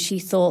concerned. She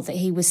thought that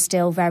he was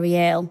still very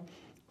ill,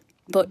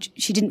 but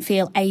she didn't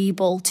feel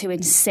able to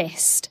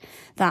insist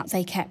that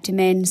they kept him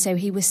in, so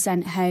he was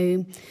sent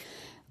home.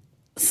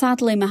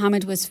 Sadly,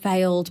 Mohammed was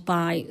failed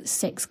by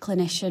 6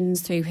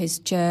 clinicians through his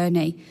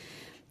journey.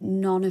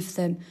 None of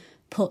them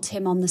put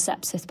him on the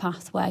sepsis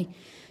pathway,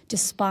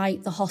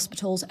 despite the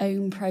hospital's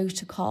own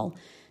protocol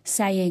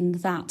saying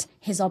that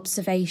his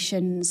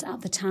observations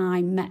at the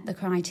time met the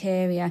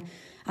criteria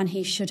and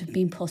he should have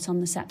been put on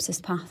the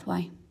sepsis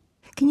pathway.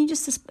 Can you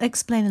just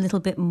explain a little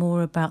bit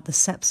more about the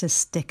sepsis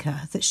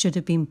sticker that should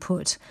have been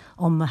put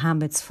on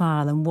Mohammed's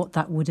file and what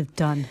that would have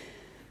done?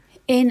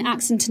 In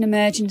accident and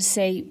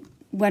emergency,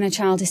 when a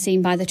child is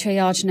seen by the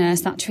triage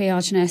nurse, that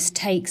triage nurse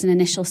takes an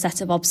initial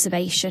set of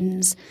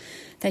observations.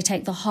 They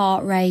take the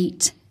heart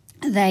rate,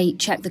 they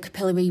check the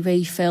capillary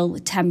refill, the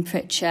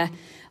temperature,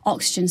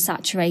 oxygen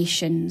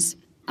saturations,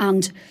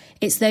 and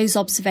it's those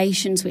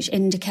observations which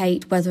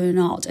indicate whether or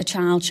not a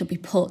child should be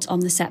put on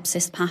the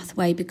sepsis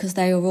pathway, because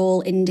they are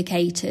all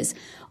indicators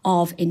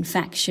of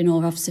infection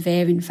or of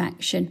severe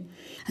infection.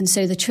 And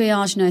so the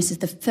triage nurse is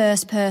the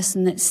first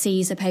person that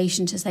sees a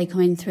patient as they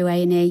come in through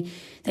A&E.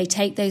 They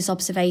take those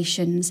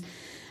observations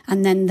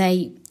and then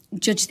they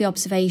judge the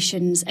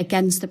observations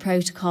against the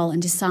protocol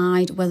and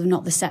decide whether or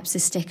not the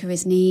sepsis sticker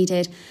is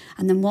needed.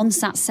 And then once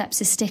that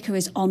sepsis sticker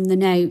is on the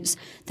notes,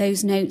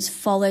 those notes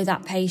follow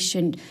that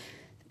patient,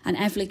 and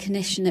every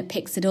clinician that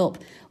picks it up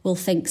will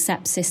think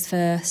sepsis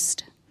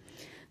first.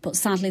 But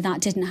sadly,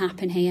 that didn't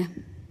happen here.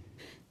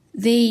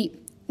 The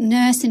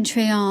nurse in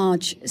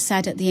triage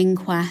said at the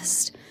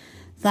inquest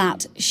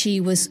that she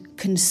was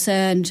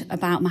concerned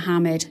about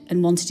Mohammed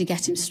and wanted to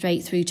get him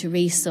straight through to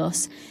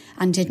resus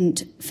and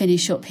didn't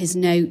finish up his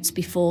notes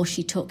before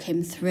she took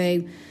him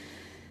through.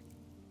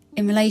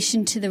 In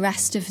relation to the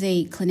rest of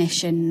the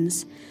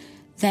clinicians,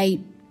 they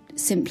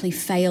simply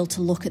failed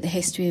to look at the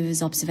history of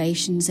his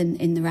observations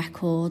in the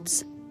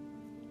records.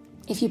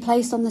 If you're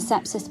placed on the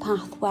sepsis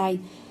pathway,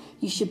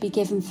 you should be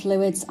given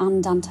fluids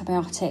and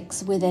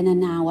antibiotics within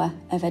an hour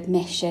of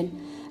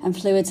admission. And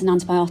fluids and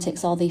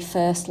antibiotics are the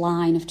first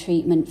line of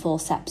treatment for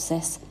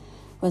sepsis,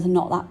 whether or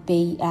not that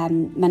be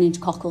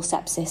meningococcal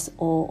sepsis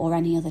or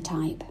any other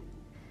type.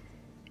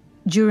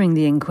 During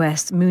the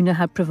inquest, Muna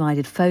had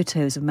provided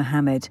photos of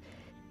Mohammed.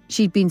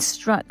 She'd been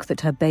struck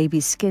that her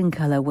baby's skin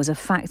colour was a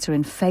factor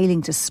in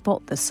failing to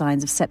spot the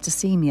signs of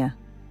septicemia.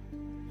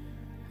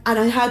 And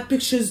I had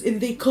pictures in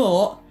the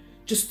court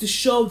just to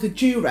show the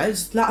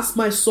jurors, that's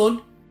my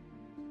son.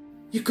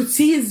 You could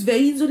see his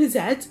veins on his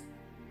head.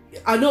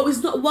 I know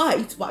it's not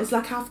white, but it's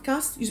like half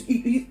cast.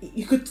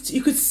 You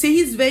could see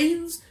his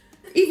veins.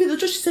 Even the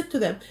judge said to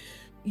them,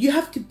 you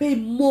have to pay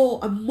more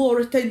and more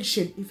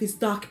attention if it's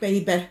dark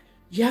baby.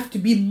 You have to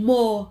be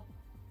more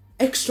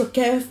extra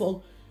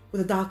careful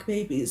with the dark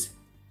babies.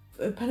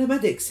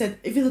 Paramedics said,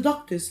 even the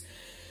doctors,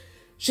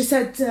 she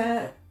said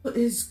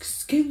his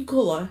skin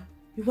colour,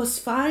 it was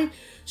fine.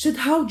 She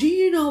said, how do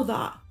you know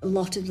that? A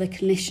lot of the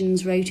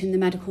clinicians wrote in the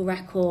medical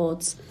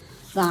records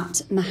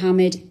that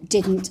Mohammed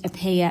didn't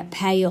appear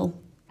pale.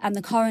 And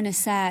the coroner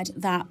said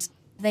that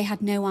they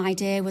had no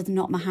idea whether or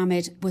not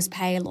Mohammed was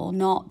pale or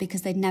not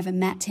because they'd never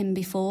met him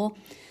before.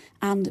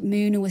 And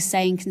Muna was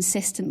saying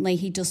consistently,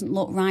 he doesn't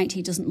look right,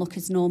 he doesn't look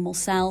his normal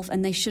self,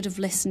 and they should have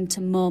listened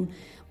to Mum.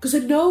 Because I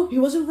know he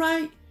wasn't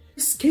right.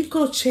 His skin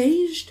colour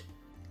changed.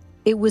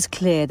 It was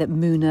clear that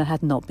Muna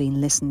had not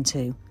been listened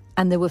to,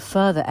 and there were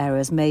further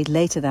errors made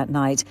later that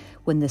night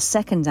when the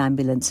second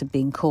ambulance had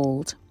been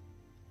called.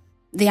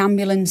 The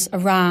ambulance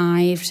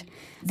arrived,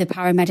 the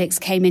paramedics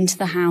came into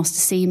the house to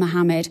see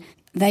Mohammed.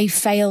 They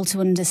failed to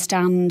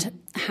understand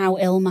how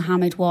ill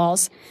Mohammed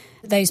was.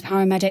 Those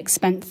paramedics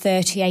spent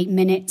 38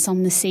 minutes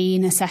on the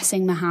scene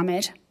assessing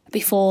Mohammed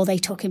before they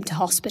took him to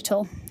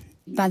hospital.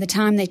 By the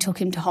time they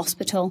took him to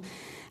hospital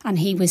and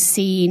he was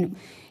seen,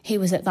 he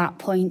was at that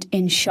point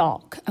in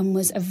shock and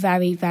was a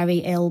very, very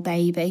ill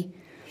baby.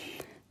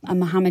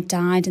 And Mohammed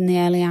died in the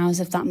early hours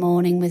of that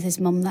morning with his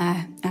mum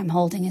there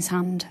holding his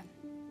hand.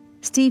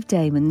 Steve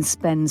Dayman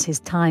spends his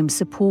time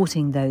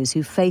supporting those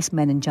who face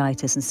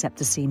meningitis and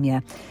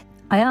septicemia.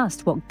 I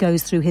asked what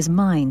goes through his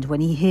mind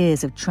when he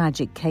hears of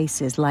tragic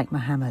cases like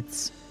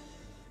Mohammed's.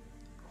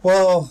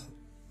 Well,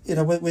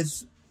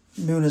 with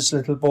Muna's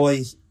little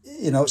boy,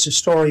 it's a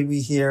story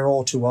we hear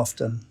all too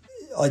often.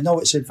 I know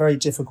it's a very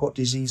difficult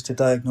disease to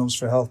diagnose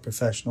for health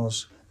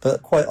professionals,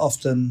 but quite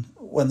often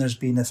when there's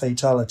been a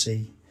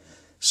fatality,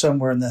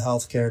 somewhere in the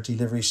healthcare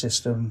delivery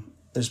system,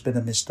 there's been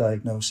a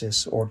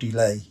misdiagnosis or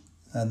delay,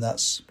 and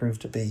that's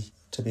proved to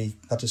be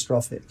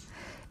catastrophic.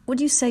 What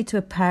do you say to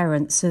a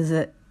parent so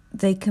that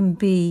they can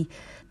be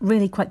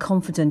really quite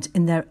confident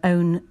in their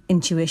own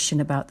intuition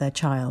about their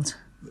child?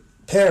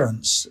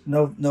 Parents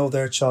know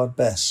their child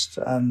best,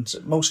 and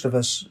most of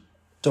us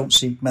don't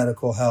seek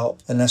medical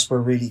help unless we're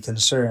really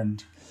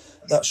concerned.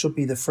 That should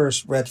be the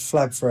first red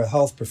flag for a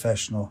health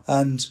professional.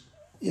 And,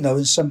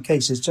 in some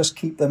cases, just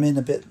keep them in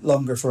a bit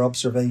longer for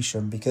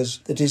observation,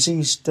 because the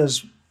disease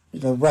does,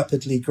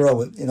 rapidly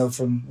grow.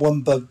 From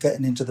one bug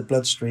getting into the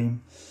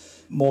bloodstream,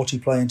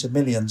 multiply into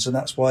millions. And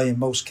that's why in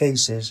most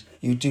cases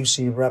you do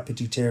see a rapid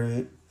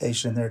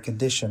deterioration in their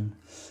condition.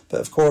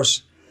 But of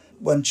course,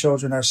 when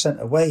children are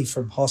sent away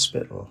from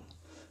hospital,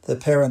 the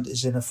parent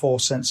is in a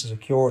false sense of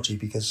security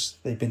because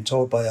they've been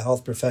told by a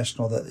health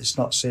professional that it's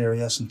not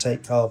serious and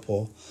take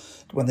Calpol.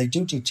 When they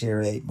do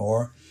deteriorate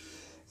more,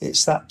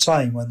 it's that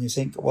time when you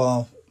think,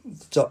 well,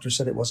 the doctor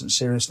said it wasn't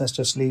serious, let's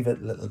just leave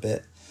it a little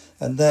bit.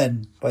 And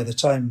then by the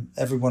time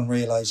everyone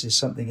realises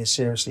something is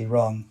seriously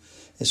wrong,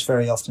 it's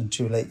very often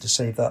too late to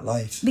save that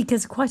life.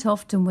 Because quite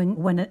often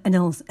when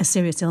a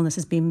serious illness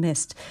has been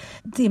missed,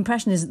 the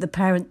impression is that the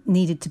parent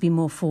needed to be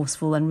more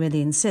forceful and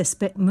really insist.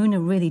 But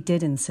Muna really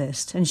did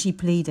insist, and she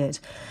pleaded.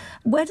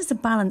 Where does the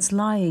balance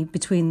lie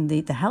between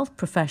the health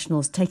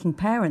professionals taking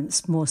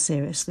parents more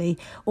seriously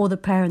or the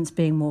parents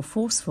being more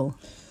forceful?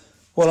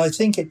 Well, I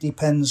think it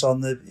depends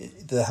on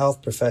the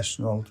health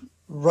professional.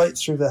 Right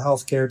through the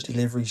healthcare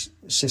delivery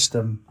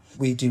system,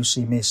 we do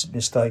see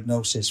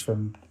misdiagnosis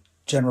from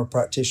general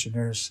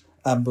practitioners,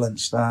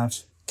 ambulance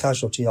staff,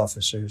 casualty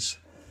officers.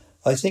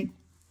 I think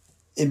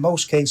in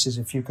most cases,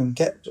 if you can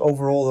get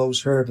over all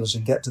those hurdles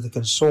and get to the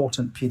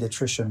consultant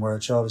paediatrician where a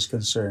child is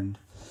concerned,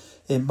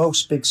 in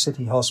most big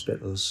city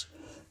hospitals,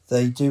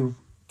 they do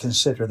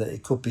consider that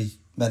it could be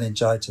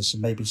meningitis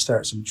and maybe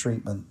start some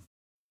treatment.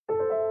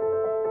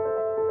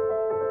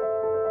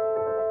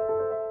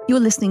 You're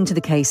listening to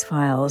The Case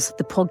Files,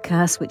 the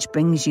podcast which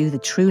brings you the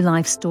true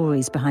life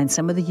stories behind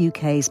some of the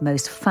UK's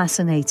most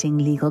fascinating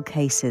legal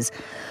cases,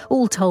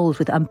 all told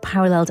with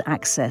unparalleled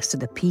access to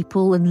the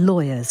people and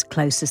lawyers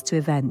closest to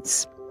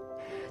events.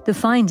 The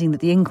finding that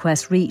the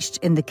inquest reached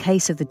in the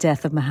case of the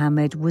death of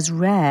Mohammed was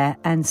rare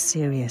and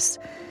serious.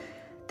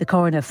 The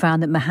coroner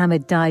found that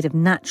Mohammed died of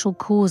natural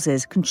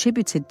causes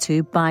contributed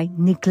to by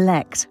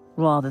neglect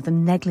rather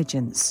than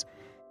negligence.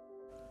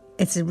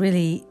 It's a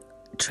really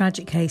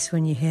tragic case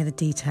when you hear the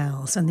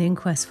details, and the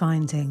inquest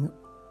finding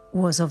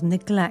was of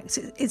neglect.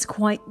 It's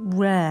quite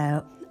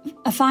rare.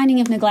 A finding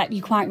of neglect,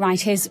 you're quite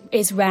right,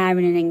 is rare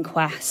in an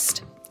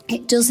inquest.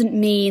 It doesn't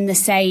mean the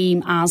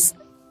same as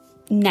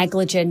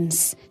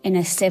negligence in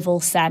a civil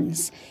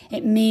sense.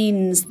 It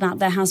means that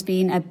there has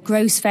been a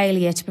gross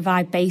failure to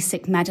provide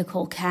basic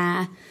medical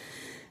care.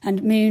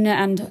 And Muna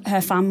and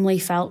her family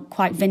felt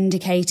quite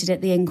vindicated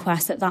at the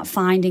inquest that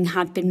finding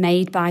had been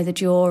made by the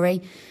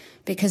jury,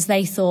 because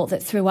they thought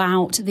that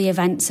throughout the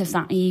events of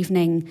that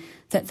evening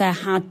that there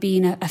had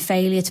been a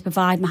failure to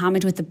provide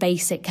Mohammed with the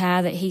basic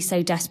care that he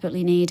so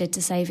desperately needed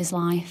to save his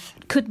life.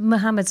 Could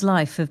Mohammed's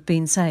life have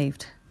been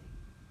saved?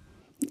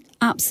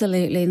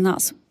 Absolutely, and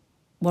that's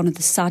one of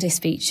the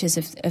saddest features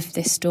of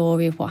this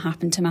story of what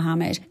happened to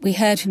Mohammed. We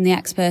heard from the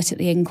expert at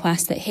the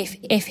inquest that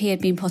if he had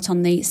been put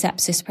on the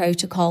sepsis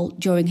protocol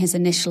during his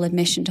initial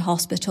admission to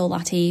hospital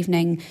that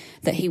evening,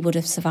 that he would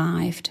have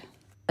survived.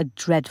 A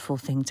dreadful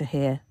thing to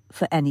hear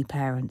for any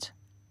parent.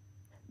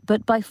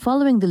 But by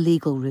following the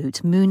legal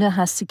route, Muna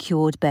has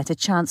secured better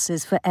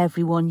chances for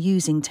everyone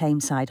using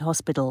Tameside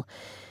Hospital.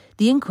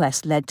 The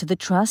inquest led to the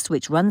trust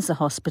which runs the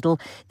hospital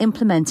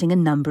implementing a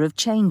number of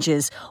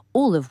changes,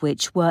 all of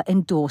which were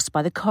endorsed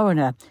by the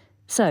coroner.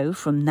 So,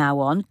 from now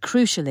on,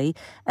 crucially,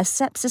 a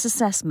sepsis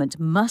assessment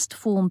must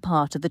form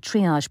part of the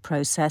triage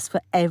process for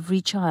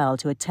every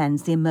child who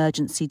attends the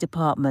emergency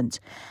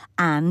department,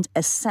 and a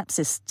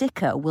sepsis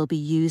sticker will be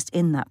used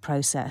in that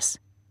process.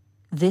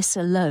 This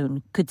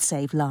alone could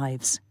save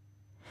lives.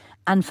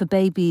 And for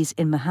babies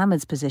in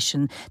Mohammed's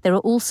position, there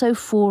are also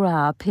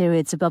 4-hour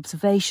periods of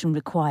observation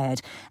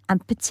required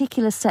and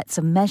particular sets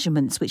of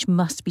measurements which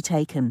must be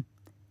taken.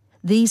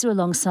 These are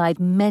alongside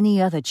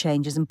many other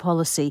changes in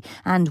policy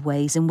and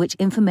ways in which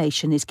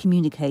information is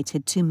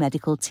communicated to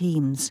medical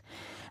teams.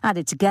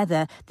 Added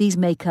together, these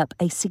make up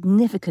a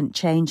significant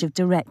change of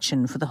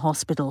direction for the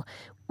hospital,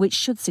 which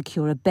should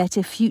secure a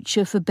better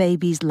future for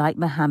babies like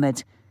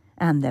Mohammed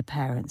and their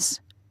parents.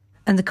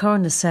 And the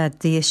coroner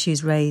said the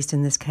issues raised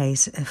in this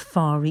case have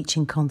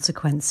far-reaching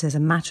consequences, a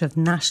matter of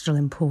national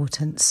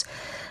importance.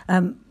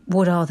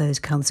 What are those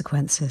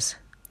consequences?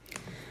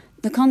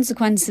 The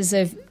consequences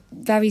of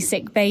very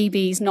sick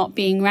babies not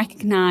being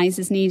recognised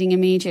as needing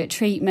immediate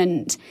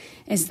treatment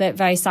is that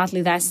very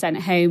sadly they're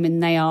sent home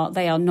and they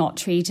are not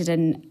treated,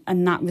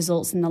 and that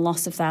results in the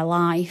loss of their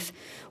life.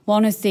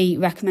 One of the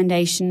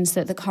recommendations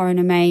that the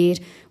coroner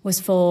made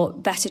was for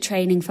better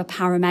training for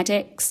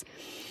paramedics,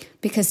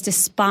 because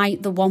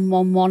despite the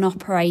 111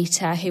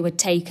 operator who had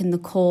taken the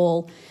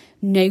call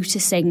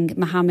noticing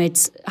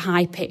Mohammed's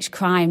high-pitched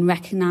cry and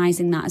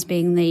recognising that as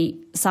being the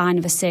sign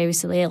of a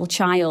seriously ill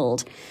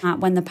child,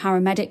 when the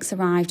paramedics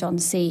arrived on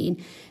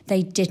scene,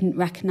 they didn't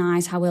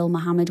recognise how ill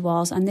Mohammed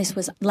was, and this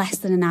was less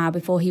than an hour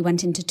before he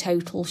went into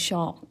total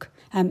shock.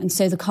 And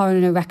so the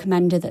coroner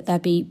recommended that there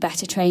be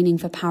better training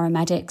for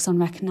paramedics on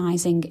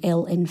recognising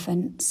ill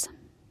infants.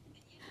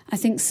 I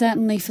think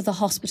certainly for the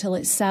hospital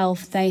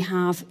itself, they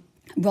have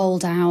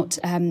rolled out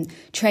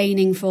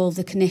training for all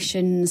the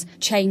clinicians,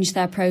 changed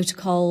their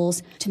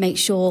protocols to make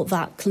sure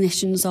that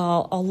clinicians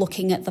are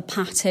looking at the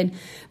pattern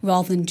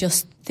rather than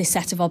just the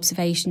set of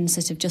observations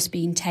that have just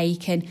been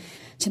taken,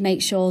 to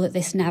make sure that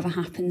this never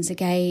happens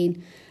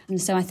again. And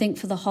so I think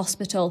for the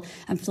hospital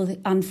and for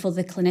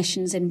the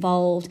clinicians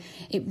involved,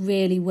 it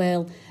really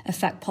will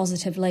affect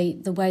positively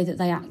the way that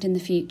they act in the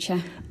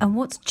future. And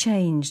what's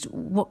changed?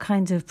 What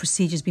kind of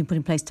procedures have been put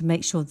in place to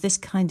make sure this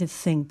kind of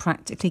thing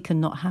practically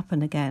cannot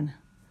happen again?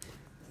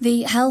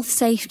 The Health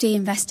Safety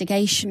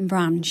Investigation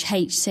Branch,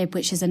 HSIB,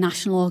 which is a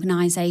national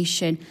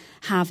organisation,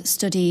 have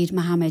studied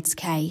Mohammed's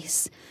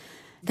case.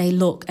 They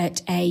look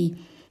at a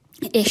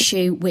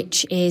issue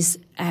which is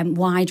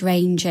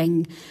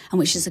wide-ranging and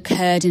which has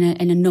occurred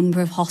in a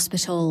number of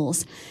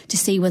hospitals to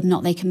see whether or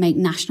not they can make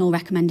national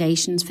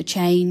recommendations for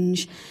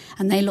change.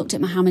 And they looked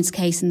at Mohammed's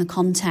case in the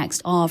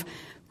context of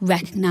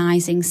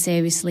recognising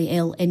seriously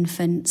ill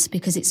infants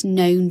because it's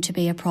known to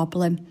be a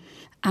problem.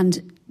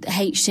 And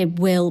HSIB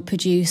will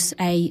produce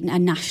a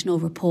national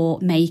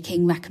report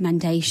making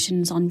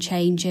recommendations on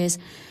changes.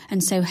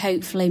 And so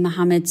hopefully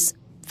Mohammed's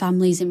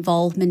family's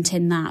involvement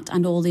in that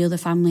and all the other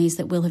families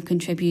that will have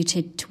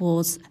contributed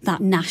towards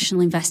that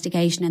national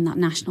investigation and that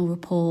national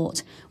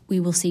report, we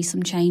will see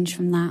some change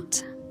from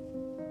that.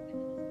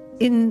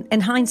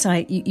 In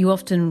hindsight, you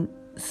often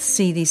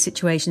see these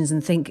situations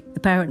and think,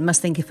 the parent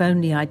must think, if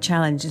only I'd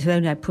challenged, if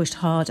only I'd pushed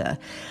harder.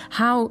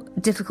 How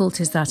difficult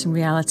is that in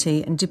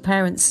reality? And do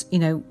parents,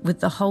 with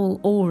the whole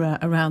aura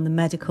around the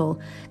medical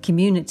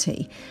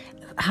community,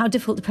 how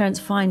difficult do parents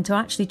find to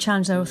actually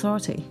challenge their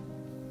authority?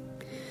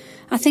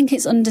 I think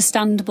it's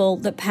understandable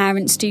that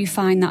parents do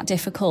find that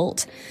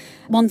difficult.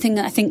 One thing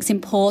that I think is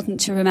important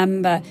to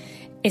remember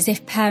is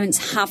if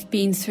parents have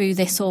been through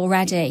this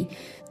already,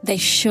 they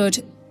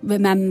should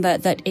remember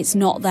that it's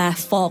not their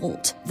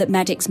fault that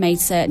medics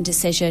made certain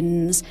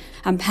decisions,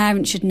 and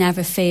parents should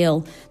never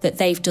feel that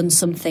they've done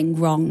something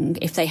wrong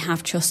if they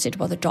have trusted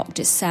what the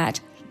doctors said.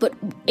 But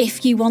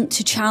if you want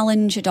to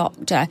challenge a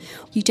doctor,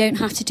 you don't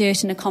have to do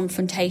it in a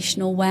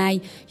confrontational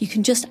way. You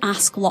can just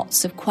ask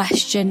lots of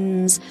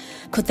questions.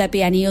 Could there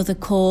be any other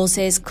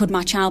causes? Could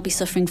my child be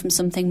suffering from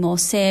something more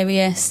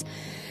serious?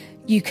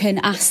 You can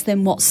ask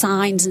them what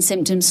signs and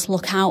symptoms to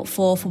look out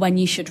for when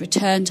you should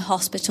return to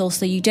hospital,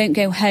 so you don't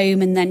go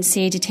home and then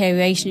see a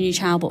deterioration in your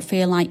child but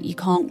feel like you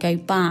can't go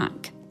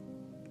back.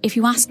 If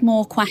you ask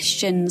more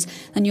questions,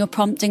 then you're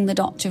prompting the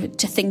doctor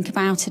to think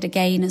about it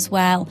again as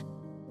well.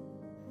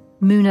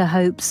 Muna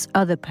hopes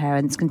other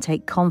parents can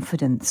take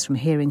confidence from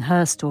hearing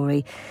her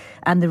story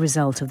and the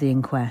result of the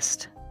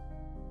inquest.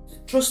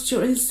 Trust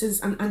your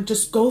instincts and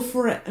just go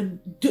for it, and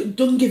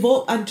don't give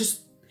up, and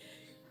just...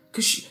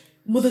 Because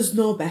mothers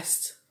know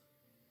best.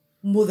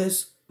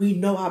 Mothers, we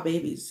know our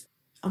babies.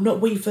 I'm not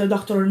waiting for a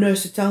doctor or a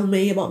nurse to tell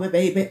me about my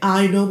baby.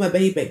 I know my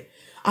baby.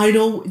 I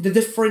know the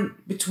difference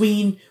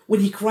between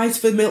when he cries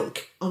for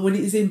milk and when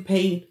he's in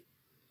pain.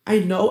 I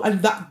know,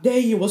 and that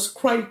day he was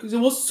crying because he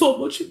was so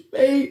much in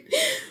pain.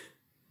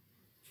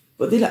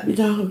 But they let me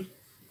down.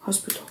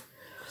 Hospital.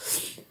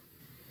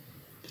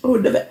 I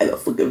would never ever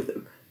forgive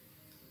them.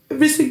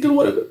 Every single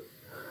one of them.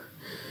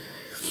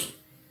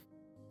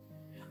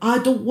 I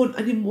don't want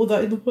any mother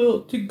in the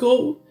world to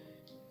go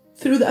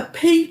through that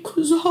pain,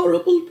 because it's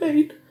horrible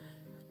pain.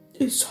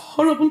 It's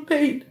horrible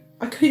pain.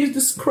 I can't even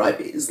describe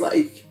it. It's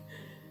like,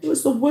 it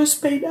was the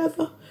worst pain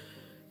ever.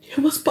 It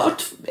was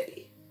part of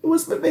me. It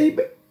was my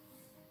baby.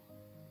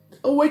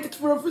 I waited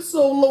for her for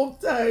so long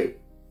time.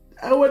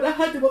 And when I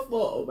had him, I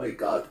thought, oh my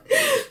God,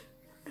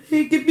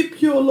 he gave me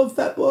pure love,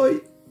 that boy.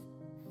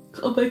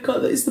 Oh my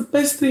God, that is the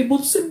best 3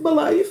 months in my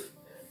life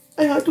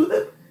I had with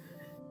him.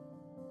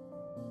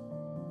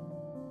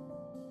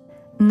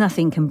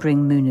 Nothing can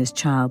bring Muna's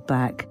child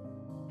back.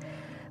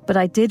 But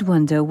I did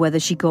wonder whether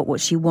she got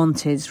what she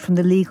wanted from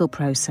the legal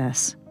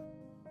process.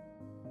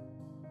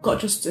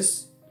 Got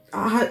justice.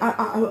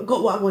 I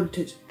got what I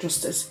wanted,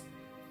 justice.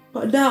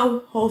 But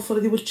now,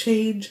 hopefully, they will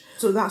change.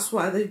 So that's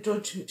why the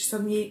judge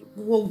sent me,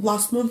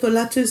 last month, the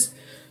letters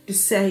to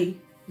say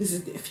this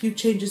is a few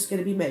changes going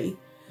to be made.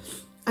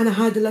 And I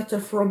had a letter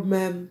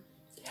from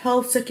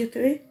Health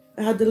Secretary.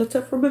 I had the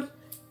letter from him.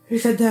 He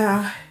said,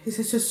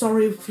 so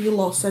sorry for your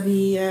loss, and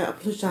he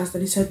apologised,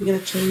 and he said we're going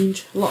to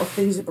change a lot of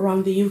things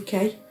around the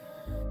UK.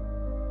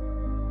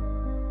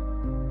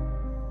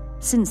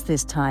 Since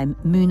this time,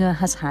 Muna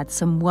has had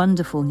some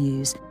wonderful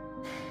news.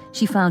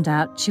 She found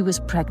out she was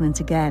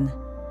pregnant again.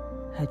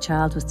 Her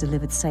child was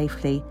delivered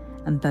safely,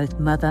 and both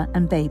mother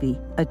and baby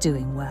are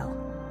doing well.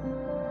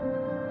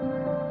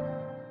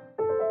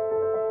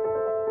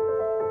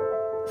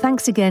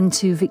 Thanks again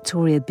to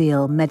Victoria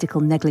Beel,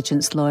 medical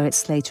negligence lawyer at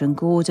Slater and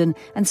Gordon,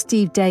 and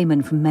Steve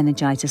Dayman from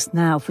Meningitis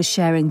Now for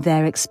sharing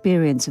their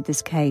experience of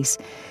this case.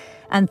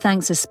 And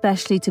thanks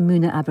especially to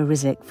Muna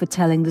Abarizik for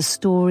telling the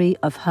story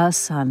of her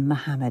son,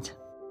 Mohammed.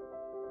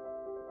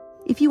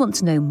 If you want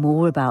to know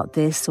more about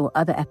this or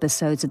other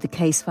episodes of the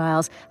Case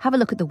Files, have a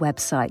look at the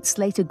website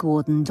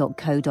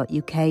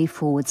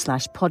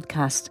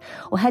slatergordon.co.uk/podcast,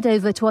 or head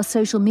over to our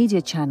social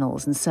media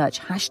channels and search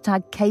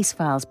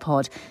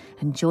 #CaseFilesPod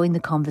and join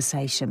the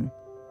conversation.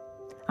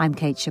 I'm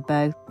Kate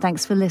Gerbeau.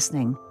 Thanks for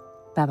listening.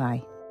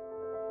 Bye-bye.